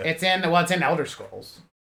 yeah. It's in Elder Scrolls.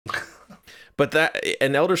 But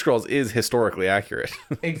and Elder Scrolls is historically accurate.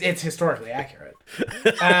 It's historically accurate.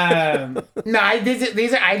 No,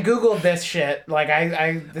 I googled this shit. Like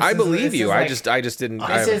I believe you. I just didn't.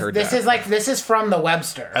 I haven't heard that. This is from the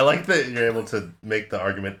Webster. I like that you're able to make the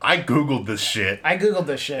argument. I googled this shit. And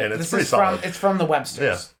it's pretty solid. It's from the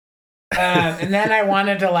Websters. Yeah. And then I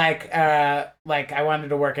wanted to I wanted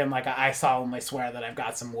to work in like I solemnly swear that I've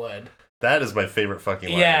got some wood. That is my favorite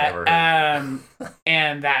fucking line I've ever heard.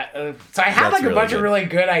 And that so I had like a bunch of really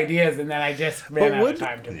good ideas, and then I just ran out of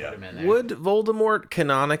time to put them in there. Would Voldemort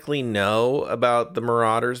canonically know about the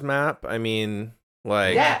Marauders map? I mean,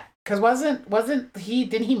 like because wasn't he?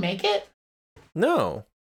 Didn't he make it? No.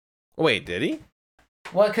 Wait, did he?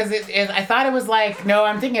 Well, because I thought it was like, no,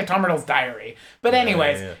 I'm thinking of Tom Riddle's Diary. But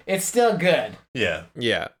anyways, it's still good. Yeah.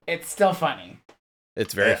 Yeah. It's still funny.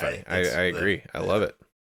 It's very funny. I agree. I love it.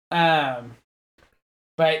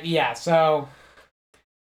 But yeah, so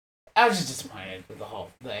I was just disappointed with the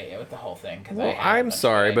whole thing. Well, I'm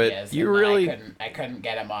sorry, but you really I couldn't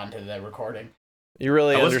get him onto the recording. You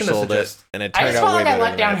really undersold it, and it turned out way better. I just felt like I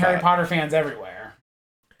let down Harry Potter fans everywhere.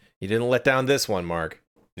 You didn't let down this one, Mark.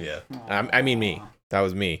 Yeah. I mean me. That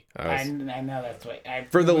was me. I know that's what.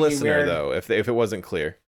 For the listener, though, if it wasn't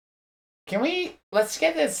clear. Can we let's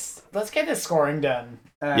get this scoring done?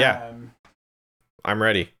 Yeah. I'm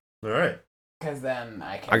ready. All right. Because then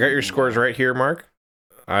I got your scores right here, Mark.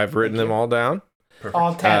 I've written them all down. Perfect.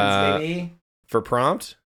 All 10s, baby. For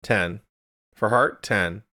prompt, 10. For heart,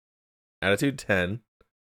 10. Attitude, 10.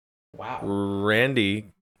 Wow.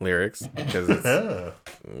 Randy lyrics, because it's...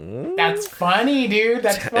 That's funny, dude.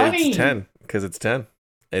 That's funny. It's 10, because it's 10.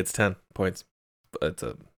 It's 10 points. It's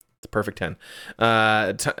a perfect 10.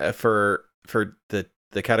 For the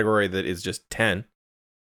category that is just 10,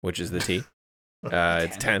 which is the T,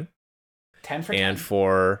 it's 10. 10 for 10. And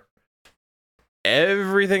for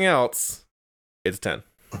everything else, it's 10.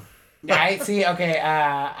 I see. Okay.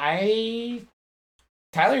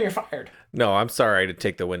 Tyler, you're fired. No, I'm sorry to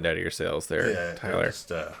take the wind out of your sails there, Tyler.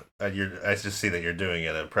 I just see that you're doing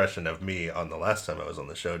an impression of me on the last time I was on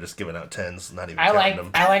the show, just giving out 10s, not even counting them.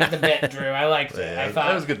 I liked the bit, Drew. I liked it. Yeah, I thought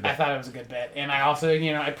it was a good bit. I thought it was a good bit, and I also,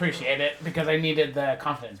 I appreciate it because I needed the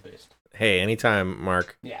confidence boost. Hey, anytime,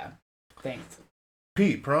 Mark. Yeah, thanks.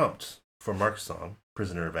 Pete, prompt for Mark's song,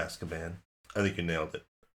 "Prisoner of Azkaban." I think you nailed it.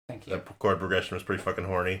 Thank you. That chord progression was pretty fucking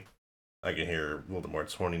horny. I can hear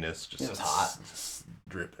Voldemort's horniness just, it was hot. Just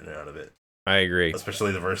dripping out of it. I agree.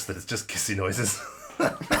 Especially the verse that it's just kissy noises.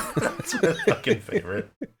 That's my fucking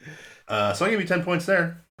favorite. So I give you 10 points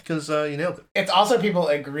there because you nailed it. It's also people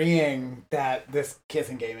agreeing that this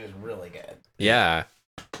kissing game is really good. Yeah.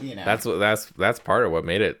 That's part of what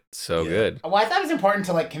made it so good. Well, I thought it was important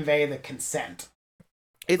to convey the consent.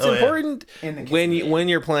 It's important when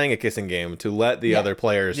you're playing a kissing game to let the other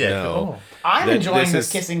players know. I'm enjoying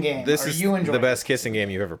this kissing game. This is the best kissing game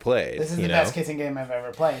you've ever played. This is the best kissing game I've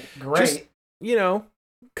ever played. Great. Just,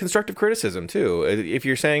 constructive criticism too. If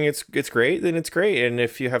you're saying it's great, then it's great. And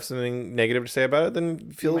if you have something negative to say about it,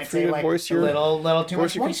 then feel free to voice your little too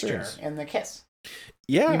much moisture in the kiss.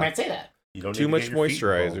 Yeah, you might say that. You don't too much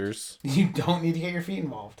moisturizers. You don't need to get your feet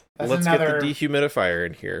involved. Let's get the dehumidifier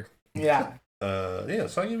in here. Yeah. So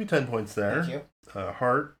I'll give you 10 points there. Thank you.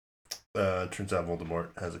 Heart, turns out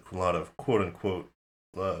Voldemort has a lot of quote-unquote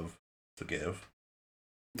love to give.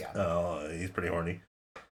 Yeah. He's pretty horny.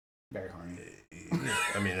 Very horny.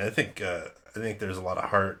 I mean, I think there's a lot of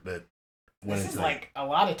heart that went into a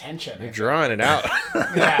lot of tension. You're drawing it out.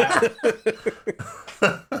 Yeah.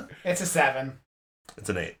 It's a 7. It's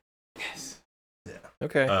an 8. Yes. Yeah.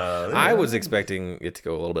 Okay. I was expecting it to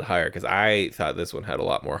go a little bit higher because I thought this one had a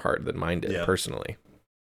lot more heart than mine did, personally.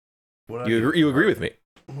 You agree with me?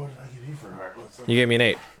 What did I give you for heart? You gave me an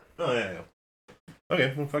 8. Oh, yeah.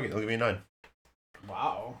 Okay, well, fuck it. I'll give you a 9.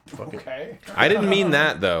 Wow. Fuck okay. I didn't mean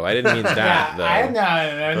that, though. I didn't mean that, though.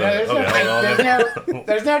 No.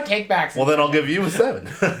 There's no takebacks. Well, then I'll give you a 7.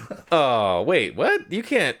 Oh, wait. What? You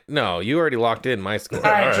can't. No, you already locked in my score.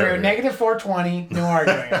 All right, Drew. Negative 420. No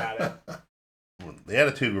arguing about it. The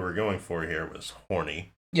attitude we were going for here was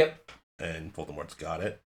horny. Yep. And Voldemort's got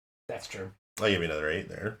it. That's true. I'll give you another 8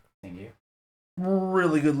 there. Thank you.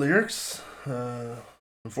 Really good lyrics.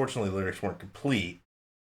 Unfortunately, the lyrics weren't complete.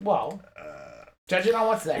 Well, judge it on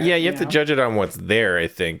what's there. Yeah, you have to judge it on what's there, I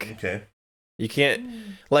think. Okay. You can't...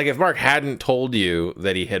 if Mark hadn't told you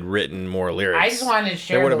that he had written more lyrics... I just wanted to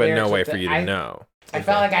share there would have been no way for you to know. I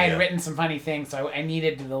felt like I had written some funny things, so I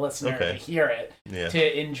needed the listener to hear it,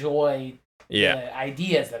 to enjoy the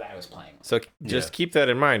ideas that I was playing. So just keep that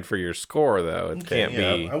in mind for your score, though. It can't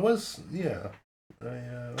be... I was...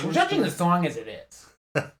 We're judging the song as it is.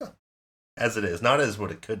 As it is, not as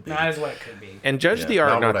what it could be. Not as what it could be. And judge the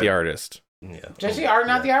art, not the artist. Yeah. Judge the art,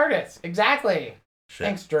 not the artist. Exactly. Shit.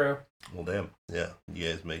 Thanks, Drew. Well, damn. Yeah. You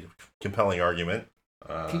guys make a compelling argument.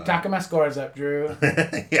 Keep talking my scores up, Drew.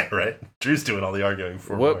 Yeah, right. Drew's doing all the arguing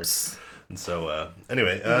for Whoops. Mark. And so,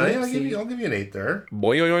 anyway, I'll give you an 8 there.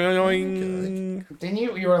 Boing. Then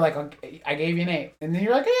you were like, I gave you an 8. And then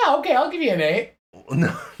you're like, yeah, okay, I'll give you an 8.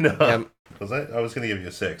 No. Yeah. I was going to give you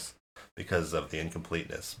a 6 because of the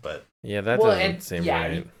incompleteness, but... Yeah, that doesn't seem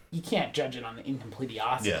right. You can't judge it on the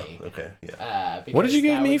incompleteosity. Yeah, okay, yeah. What did you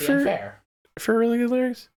give me for really good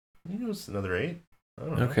lyrics? I think it was another 8. I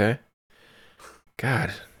don't know. Okay.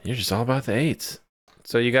 God, you're just all about the 8s.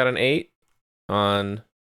 So you got an 8 on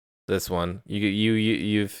this one.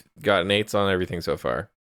 You've gotten 8s on everything so far.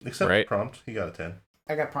 Except right? prompt, he got a 10.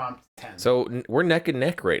 I got prompt 10. So we're neck and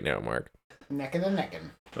neck right now, Mark. Necking and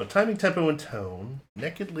necking. So timing, tempo, and tone.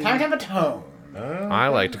 Nakedly. Time to have a tone. I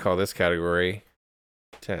like to call this category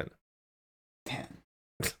 10. 10.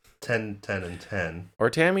 10, 10, and 10. Or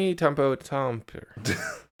Tammy, Tumpo, Tomper.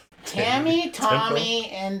 Tammy, Tommy,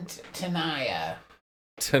 and Tanaya.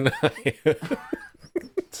 Tonight.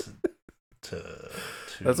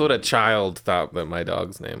 That's what a child thought that my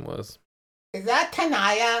dog's name was. Is that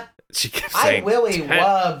Tanaya? She kept I saying, really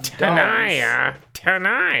love Tanaya,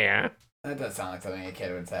 Tanaya. That does sound like something a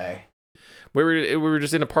kid would say. We were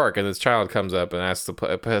just in a park, and this child comes up and asks to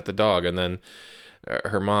pet the dog, and then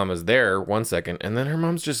her mom is there 1 second, and then her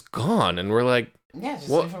mom's just gone, and we're like, Yeah, just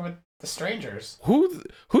what? leave her with the strangers. Who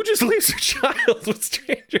just leaves her child with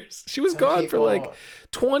strangers? She was gone for like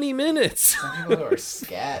 20 minutes. Some people are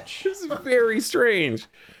sketch. This is very strange.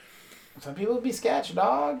 Some people would be sketch,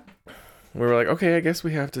 dog. We were like, okay, I guess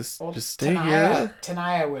we have to just stay here.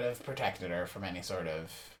 Tanaya would have protected her from any sort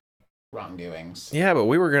of wrongdoings. Yeah, but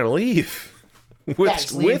we were gonna leave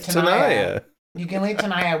with leave Tanaya. You can leave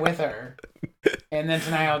Tanaya with her, and then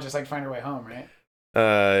Tanaya will just like find her way home,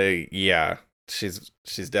 right? Yeah, she's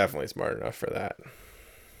definitely smart enough for that.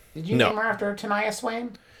 Did you name her after Tanaya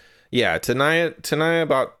Swain? Yeah, Tanaya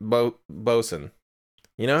about bosun.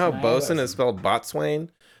 You know how bosun is spelled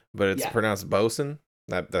botswain, but it's pronounced bosun?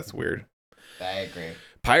 That's weird. I agree.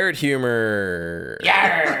 Pirate humor.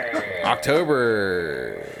 Yarr!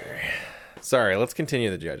 October. Sorry, let's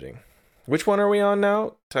continue the judging. Which one are we on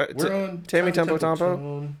now? We're on Tammy Tempo Tompo?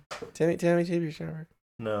 Tone. Tammy Shower.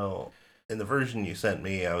 No. In the version you sent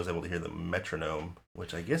me, I was able to hear the metronome,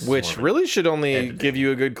 which I guess Which really should only give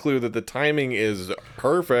you a good clue that the timing is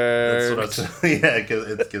perfect. That's what I was, yeah,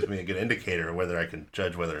 it gives me a good indicator of whether I can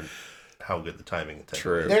judge how good the timing and tempo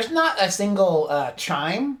True. is. There's not a single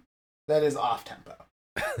chime that is off tempo.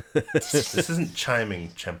 This isn't chiming,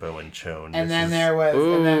 tempo, and chone. And This then is- there was,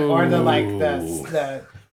 and then, or the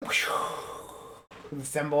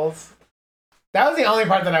cymbals. That was the only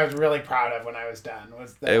part that I was really proud of when I was done.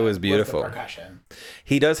 It was beautiful. Was the percussion.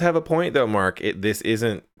 He does have a point though, Mark. This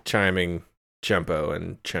isn't chiming, chumpo,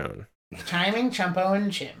 and chone. Chiming, chumpo,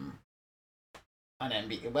 and chim on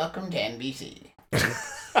NBC. Welcome to NBC.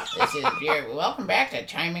 Welcome back to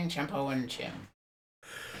Chiming, Chumpo, and Chim.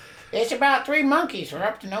 It's about 3 monkeys who are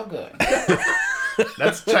up to no good.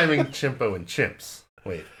 That's chiming, chimpo, and chimps.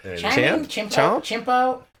 Wait. Chiming, Chimpo,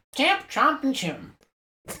 Chimpo, Champ, Chomp, and Chim.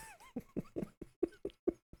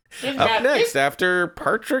 Up next, after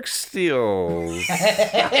Patrick Steele's.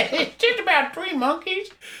 It's just about 3 monkeys.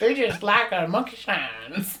 They're just like a monkey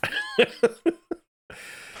shines.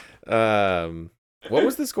 What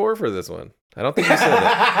was the score for this one? I don't think you said it.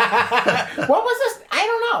 What was this? I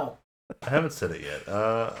don't know. I haven't said it yet.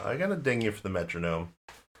 I gotta ding you for the metronome,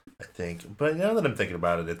 I think. But now that I'm thinking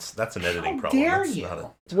about it, that's an editing problem. Dare That's you? not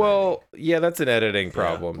a Well, yeah, that's an editing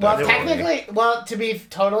problem. Well, definitely. technically, to be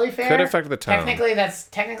totally fair, Could affect the tone. Technically, that's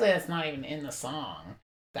not even in the song.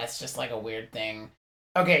 That's just like a weird thing.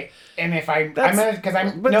 Okay, and if stop, because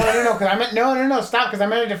I'm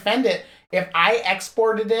gonna defend it. If I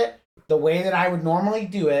exported it the way that I would normally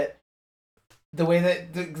do it, the way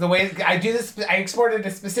I do this, I exported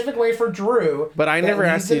a specific way for Drew. But I never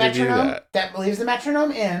asked you to do that. That leaves the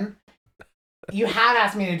metronome in. You have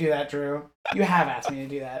asked me to do that, Drew. You have asked me to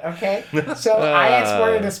do that, okay? So I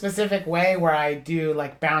exported a specific way where I do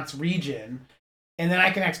like bounce region, and then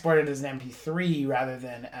I can export it as an MP3 rather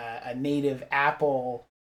than a native Apple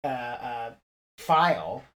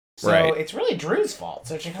file. So It's really Drew's fault.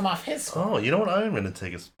 So it should come off his score. Oh, you know what? I'm going to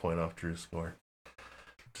take a point off Drew's score.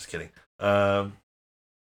 Just kidding. I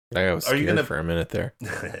was scared for a minute there.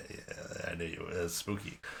 Yeah, I knew you. It was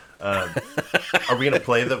spooky. Are we going to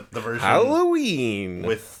play the version Halloween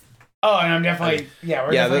with? Oh, and I'm definitely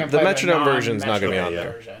we're definitely the metronome version's not going to be on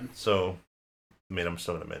there. Version. So, I mean, I'm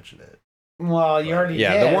still going to mention it. Well, you already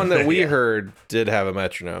did. The one that we heard did have a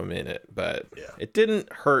metronome in it, but it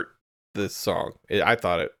didn't hurt the song. I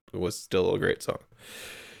thought it was still a great song,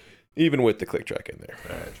 even with the click track in there.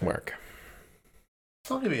 All right, Mark.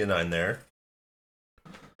 I'll give you a 9 there.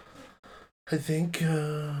 I think,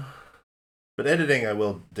 but editing, I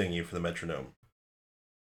will ding you for the metronome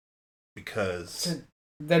because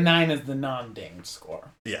the 9 is the non-dinged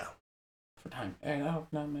score. Yeah. For time. No,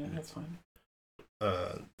 man, that's fine.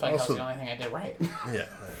 Also, that was the only thing I did right. Yeah,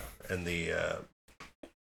 and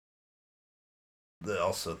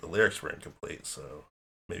also the lyrics were incomplete, so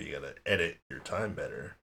maybe you gotta edit your time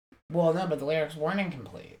better. Well, no, but the lyrics weren't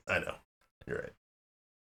incomplete. I know, you're right.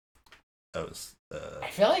 I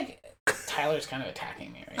feel like Tyler's kind of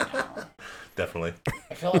attacking me right now. Definitely.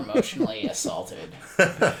 I feel emotionally assaulted.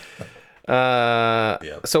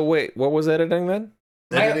 So wait, what was editing then?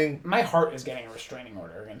 My heart is getting a restraining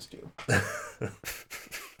order against you.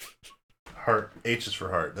 Heart. H is for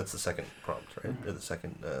heart. That's the second prompt, right? Or the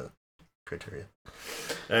second criteria.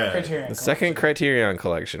 The second Criterion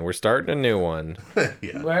collection. We're starting a new one.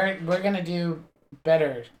 Yeah. We're gonna do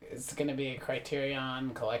better. It's gonna be a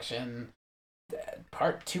Criterion collection,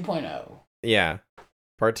 part 2.0. Yeah,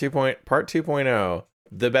 part 2.0.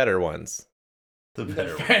 The better ones.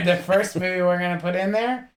 The first movie we're gonna put in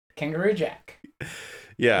there, Kangaroo Jack.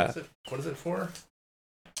 Yeah. What is it for?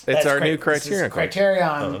 It's our new Criterion collection.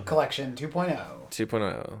 Criterion collection 2.0.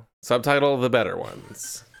 2.0. Subtitle: The Better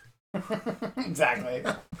Ones. Exactly.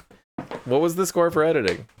 What was the score for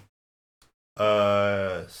editing?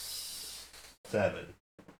 7.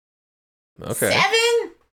 Okay.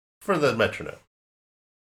 7? For the metronome.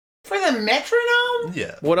 For the metronome?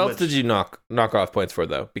 Yeah. What else did you knock off points for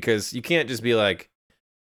though? Because you can't just be like,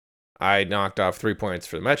 I knocked off 3 points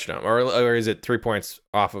for the metronome, or is it 3 points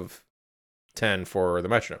off of 10 for the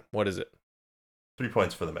metronome? What is it? 3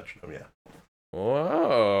 points for the metronome. Yeah.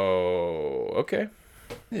 Whoa. Okay.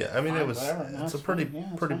 Yeah, I mean it's a pretty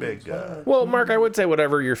big. Well, Mark, I would say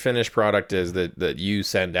whatever your finished product is that you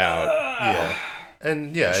send out. Yeah,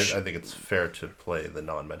 and yeah, I think it's fair to play the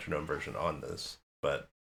non-metronome version on this, but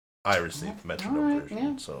I received the metronome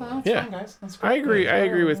version, so yeah, fine, guys. I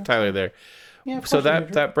agree with Tyler there. Yeah, so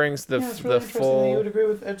that brings the full.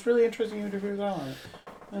 It's really interesting you would agree with Alan.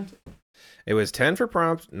 It was 10 for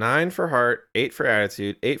prompt, 9 for heart, 8 for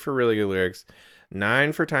attitude, 8 for really good lyrics,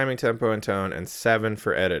 9 for timing, tempo, and tone, and 7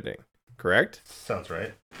 for editing. Correct? Sounds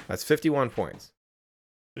right. That's 51 points.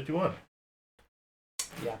 51.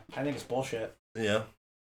 Yeah, I think it's bullshit. Yeah.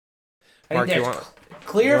 Mark, I think there's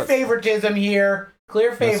clear favoritism here.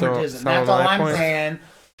 Clear favoritism. That's all I'm saying.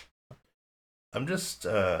 I'm just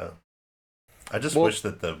I just wish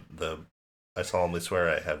that the I solemnly swear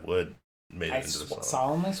I have wood made it into the song. I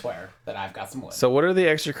solemnly swear that I've got some wood. So what are the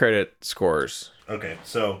extra credit scores? Okay,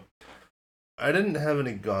 so I didn't have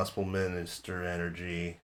any gospel minister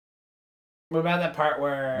energy. What about that part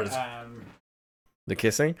where the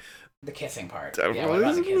kissing? The kissing part. Yeah, what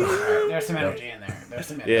about the kissing part? There's some energy in there. There's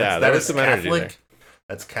some energy. Yeah, there's some energy there.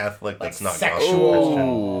 That's Catholic. Like that's not sexual.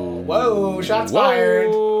 gospel. Whoa! Shots fired.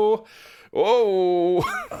 Whoa!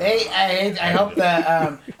 Hey, I hope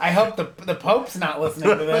the Pope's not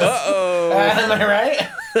listening to this. Uh-oh. Am I right?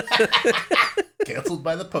 Canceled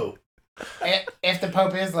by the Pope. If the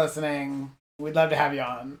Pope is listening, we'd love to have you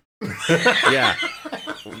on. Yeah,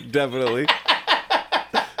 definitely.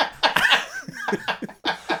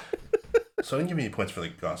 So I didn't give you any points for the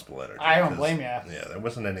gospel energy. I don't blame you. Yeah, there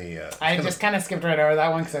wasn't any. I just kind of skipped right over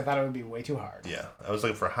that one because I thought it would be way too hard. Yeah, I was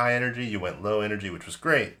looking for high energy. You went low energy, which was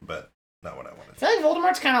great, but not what I wanted. I feel like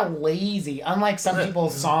Voldemort's kind of lazy, unlike some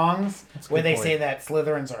people's songs where they say that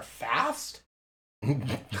Slytherins are fast.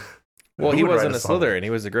 Well, he wasn't a Slytherin; he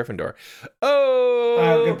was a Gryffindor.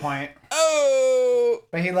 Oh, good point. Oh,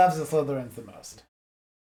 but he loves the Slytherins the most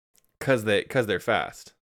because they're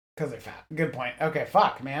fast. Because they're fat. Good point. Okay,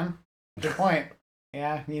 fuck, man. Good point.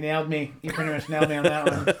 Yeah, you nailed me. You pretty much nailed me on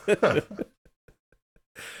that one.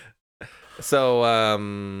 So,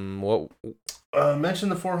 what? Mention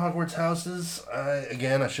the 4 Hogwarts houses. I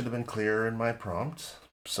should have been clearer in my prompt,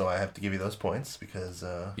 so I have to give you those points because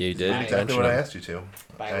you did exactly what I asked you to.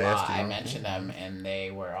 By law, I mentioned them, and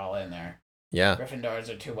they were all in there. Yeah. Gryffindors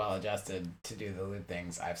are too well adjusted to do the lewd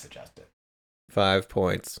things I've suggested. 5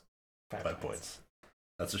 points. 5 points.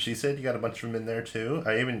 That's what she said. You got a bunch of them in there too.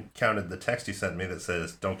 I even counted the text you sent me that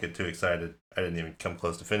says, "Don't get too excited." I didn't even come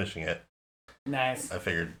close to finishing it. Nice. I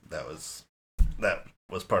figured that was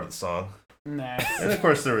part of the song. Nice. And of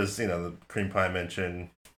course there was, the cream pie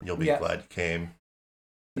mention. You'll be glad you came.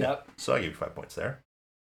 Yep. So I give you 5 points there.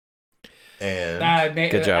 And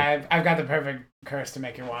good job. I've got the perfect curse to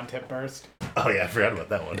make your wand tip burst. Oh yeah, I forgot about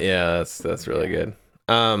that one. Yeah, that's really good.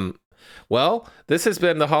 Well, this has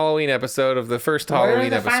been the Halloween episode of the first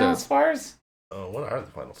Halloween episode. What are the final scores? Oh, what are the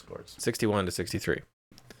final scores? 61 to 63.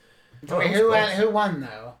 Wait, who won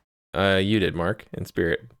though? You did, Mark, in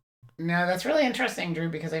spirit. No, that's really interesting, Drew,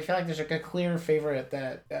 because I feel like there's a clear favorite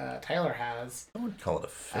that Tyler has. I wouldn't call it a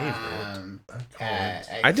favorite.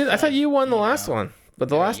 I thought you won the last one, but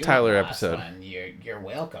the last Tyler episode. You're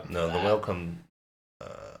welcome. No, the welcome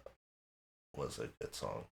was a good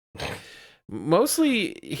song.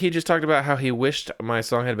 Mostly, he just talked about how he wished my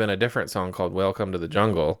song had been a different song called "Welcome to the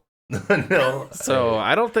Jungle." No, so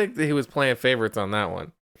I don't think that he was playing favorites on that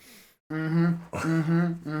one.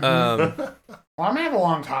 Well, I'm gonna have a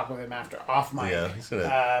long talk with him off mic. Yeah, he's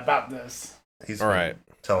gonna about this. He's all right.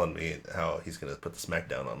 Telling me how he's gonna put the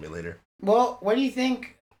smackdown on me later. Well, what do you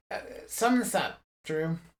think? Sum this up,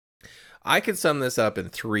 Drew. I could sum this up in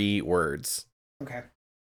 3 words. Okay.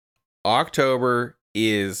 October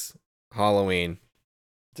is Halloween.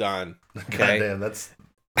 Done. Okay. God damn, that's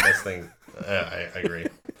the best thing. I agree.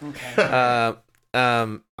 Okay.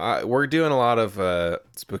 We're doing a lot of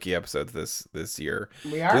spooky episodes this year.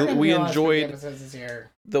 We are. We enjoyed episodes this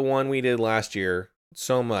year. the one we did last year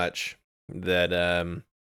so much that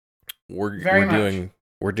we're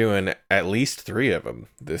doing at least 3 of them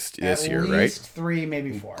this year, right? At least 3,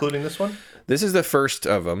 maybe 4, including this one. This is the first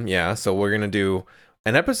of them, yeah. So we're gonna do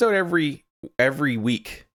an episode every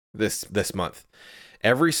week this month.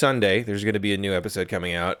 Every Sunday, there's going to be a new episode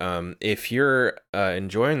coming out. If you're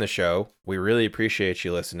enjoying the show, we really appreciate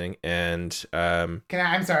you listening. And I'm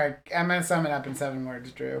sorry, I'm going to sum it up in 7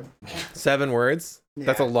 words, Drew. 7 words? Yeah.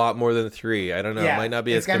 That's a lot more than 3. I don't know. Yeah, it might not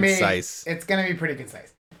be as concise. It's going to be pretty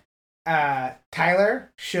concise.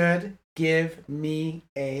 Tyler should give me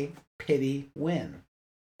a pity win.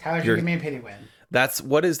 Tyler should give me a pity win.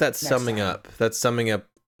 What is that summing up? That's summing up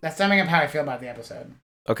how I feel about the episode.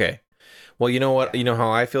 Okay. Well, you know what? You know how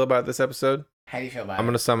I feel about this episode? How do you feel about it? I'm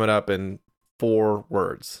going to sum it up in 4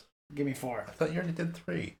 words. Give me 4. I thought you already did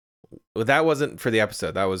 3. Well, that wasn't for the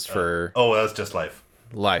episode. That was for... that was just life.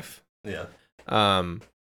 Life. Yeah.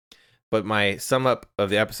 But my sum up of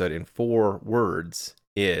the episode in 4 words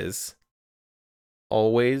is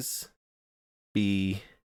always be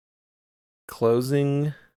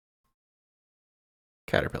closing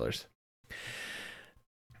caterpillars.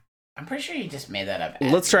 I'm pretty sure you just made that up.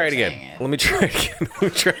 Let's try it again. Let me try it again.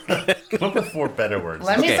 Come up with 4 better words.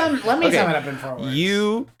 Let me sum it up in 4 words.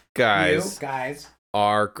 You guys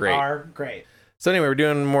are great. So anyway, we're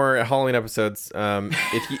doing more Halloween episodes.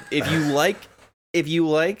 If you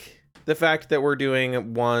like the fact that we're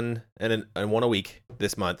doing one a week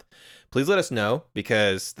this month, please let us know,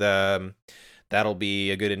 because that'll be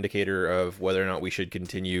a good indicator of whether or not we should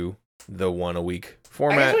continue the one a week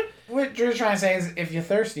format. I guess what Drew's trying to say is, if you're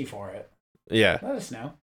thirsty for it, yeah, let us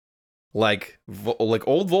know. Like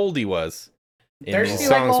old Voldy was in thirsty these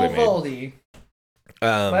songs like old we made. Voldy.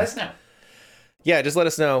 Let us know. Yeah, just let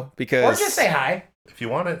us know, because or just say hi. If you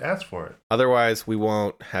want it, ask for it. Otherwise, we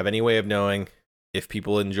won't have any way of knowing if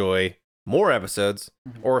people enjoy more episodes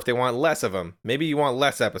or if they want less of them. Maybe you want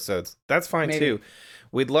less episodes. That's fine too.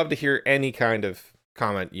 We'd love to hear any kind of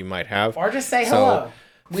comment you might have. Or just say hello.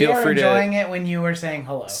 We are enjoying it when you were saying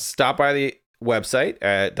hello. Stop by the website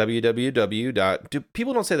at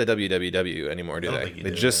people don't say the www anymore, do they?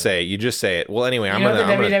 They just say, you just say it. Well, anyway, I'm going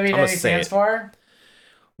to say it. For?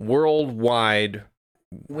 Worldwide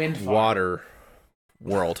Wind Farm.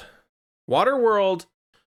 Water World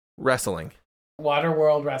Wrestling.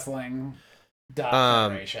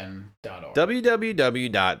 Waterworldwrestling.federation.org.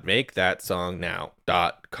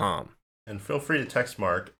 www.makethatsongnow.com. And feel free to text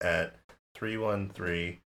Mark at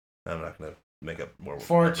 313. I'm not going to make up more.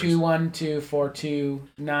 421242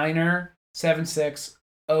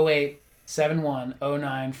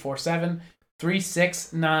 7608710947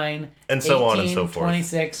 369 and so on and so forth.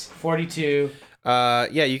 2642. Yeah,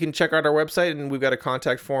 you can check out our website, and we've got a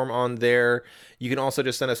contact form on there. You can also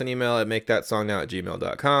just send us an email at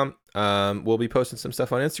makethatsongnow@gmail.com. We'll be posting some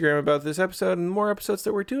stuff on Instagram about this episode and more episodes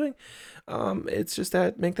that we're doing. It's just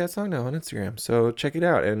at Make That Song Now on Instagram. So check it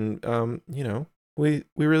out. And, we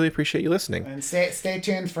really appreciate you listening. And stay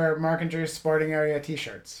tuned for Mark and Drew's sporting area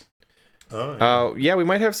t-shirts. Oh, yeah, we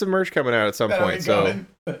might have some merch coming out at some point. So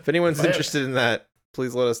if anyone's interested in that,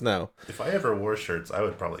 please let us know. If I ever wore shirts, I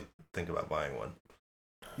would probably think about buying one.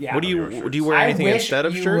 Yeah. What do you wear anything instead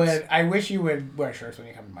of shirts? I wish you would wear shirts when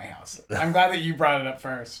you come to my house. I'm glad that you brought it up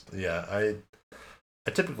first. Yeah, I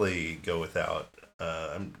typically go without.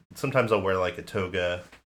 Sometimes I'll wear like a toga.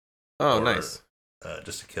 Oh, nice.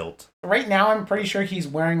 Just a kilt. Right now, I'm pretty sure he's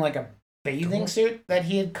wearing like a bathing suit that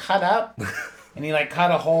he had cut up, and he like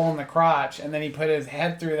cut a hole in the crotch, and then he put his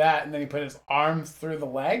head through that, and then he put his arms through the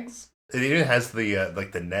legs. It even has the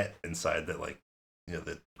like the net inside that, like,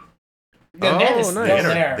 the net is still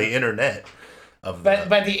there. The internet of but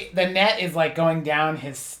the net is like going down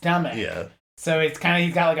his stomach. Yeah. So it's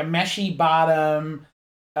he's got like a meshy bottom,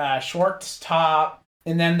 short top,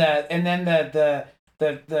 and then the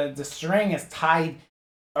string is tied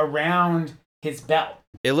around his belt.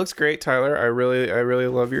 It looks great, Tyler. I really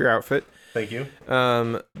love your outfit. Thank you.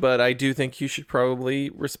 But I do think you should probably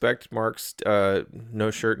respect Mark's no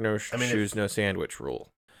shirt, no shoes, no sandwich rule.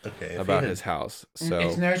 Okay. About his house. So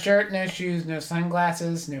it's no shirt, no shoes, no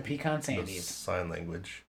sunglasses, no pecan no sandies. sign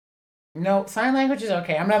language. No, sign language is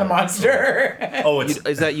okay. I'm not a monster.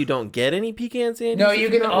 Is that you don't get any pecan sandies? No, you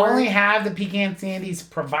can only have the pecan sandies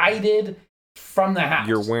provided from the house.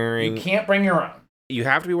 You can't bring your own. You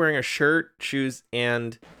have to be wearing a shirt, shoes,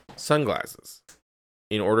 and sunglasses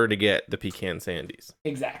in order to get the pecan sandies.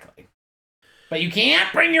 Exactly. But you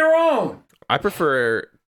can't bring your own. I prefer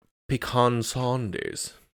pecan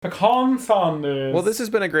sandies. Pecan sandies. Well, this has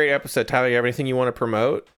been a great episode. Tyler, you have anything you want to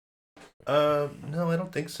promote? No, I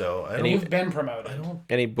don't think so. You've been promoted.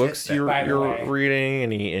 Any books you're reading?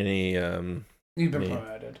 Any You've been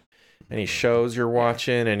promoted. Any shows you're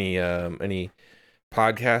watching? Any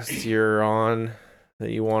podcasts you're on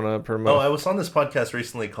that you want to promote? Oh, I was on this podcast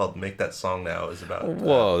recently called "Make That Song Now." It was about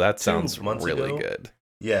whoa, that sounds really good.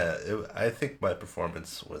 Yeah, I think my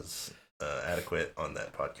performance was adequate on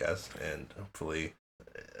that podcast, and hopefully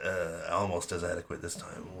almost as adequate this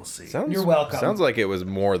time. We'll see. You're welcome. Sounds like it was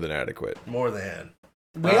more than adequate. More than.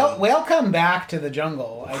 Welcome back to the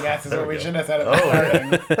jungle, I guess is what we should have said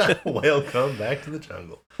at the starting. Welcome back to the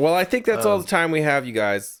jungle. Well, I think that's all the time we have, you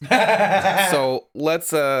guys. So let's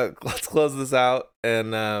close this out,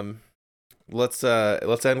 and let's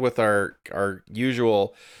end with our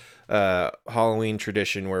usual Halloween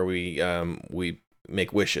tradition where we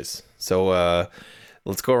make wishes. So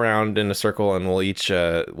let's go around in a circle, and we'll each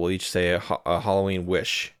say a Halloween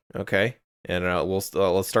wish. Okay. And let's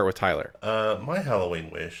start with Tyler. My Halloween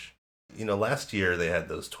wish. Last year they had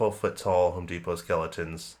those 12-foot tall Home Depot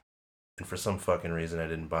skeletons, and for some fucking reason I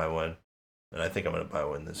didn't buy one, and I think I'm gonna buy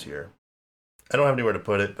one this year. I don't have anywhere to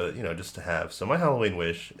put it, but just to have. So my Halloween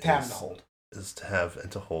wish is to have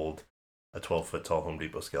and to hold a 12-foot tall Home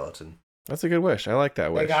Depot skeleton. That's a good wish. I like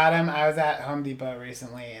that wish. They got him. I was at Home Depot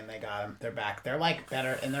recently, and they got him. They're back. They're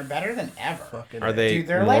better, and they're better than ever. Fucking are they? Dude,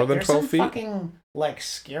 they're more than 12 feet? Fucking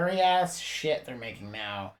scary ass shit they're making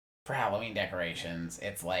now for Halloween decorations.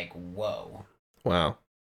 It's whoa. Wow.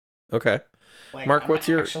 Okay. Mark, what's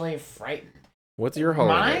your? Actually frightened. What's your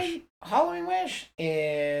Halloween wish? My Halloween wish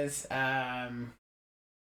is I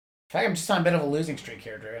feel like I'm just on a bit of a losing streak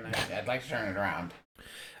here, Drew, and I'd like to turn it around.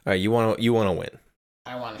 You want to win.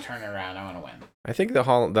 I want to turn it around. I want to win. I think the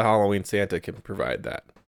Halloween Santa can provide that.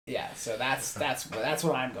 Yeah, so that's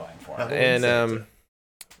what I'm going for.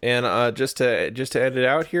 And just to end it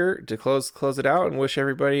out here, to close it out, and wish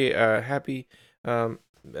everybody a happy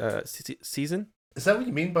season. Is that what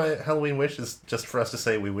you mean by Halloween wish? Is just for us to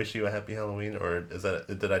say we wish you a happy Halloween, or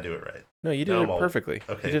did I do it right? No, you did it perfectly.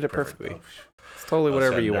 Okay, you did it perfectly. It's totally Oh,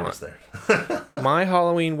 whatever you want. There. My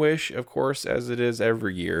Halloween wish, of course, as it is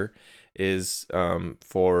every year, is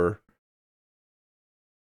for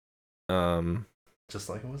just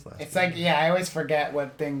like it was last. It's year. I always forget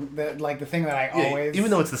what thing the thing that I always,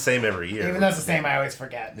 even though it's the same every year. Even though it's the same, I always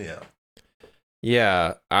forget.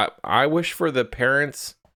 Yeah. I wish for the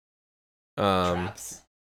parents. Traps.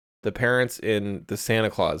 The parents in the Santa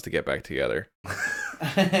Claus to get back together.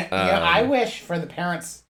 I wish for the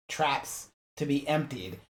parents' traps to be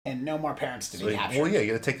emptied and no more parents to be captured. Well, yeah,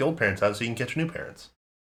 you got to take the old parents out so you can catch new parents.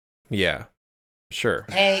 Yeah, sure.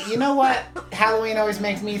 Hey, you know what Halloween always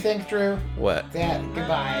makes me think, Drew? What? That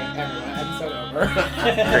goodbye, everyone. Episode over.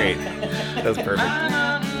 Great. That was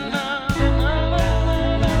perfect.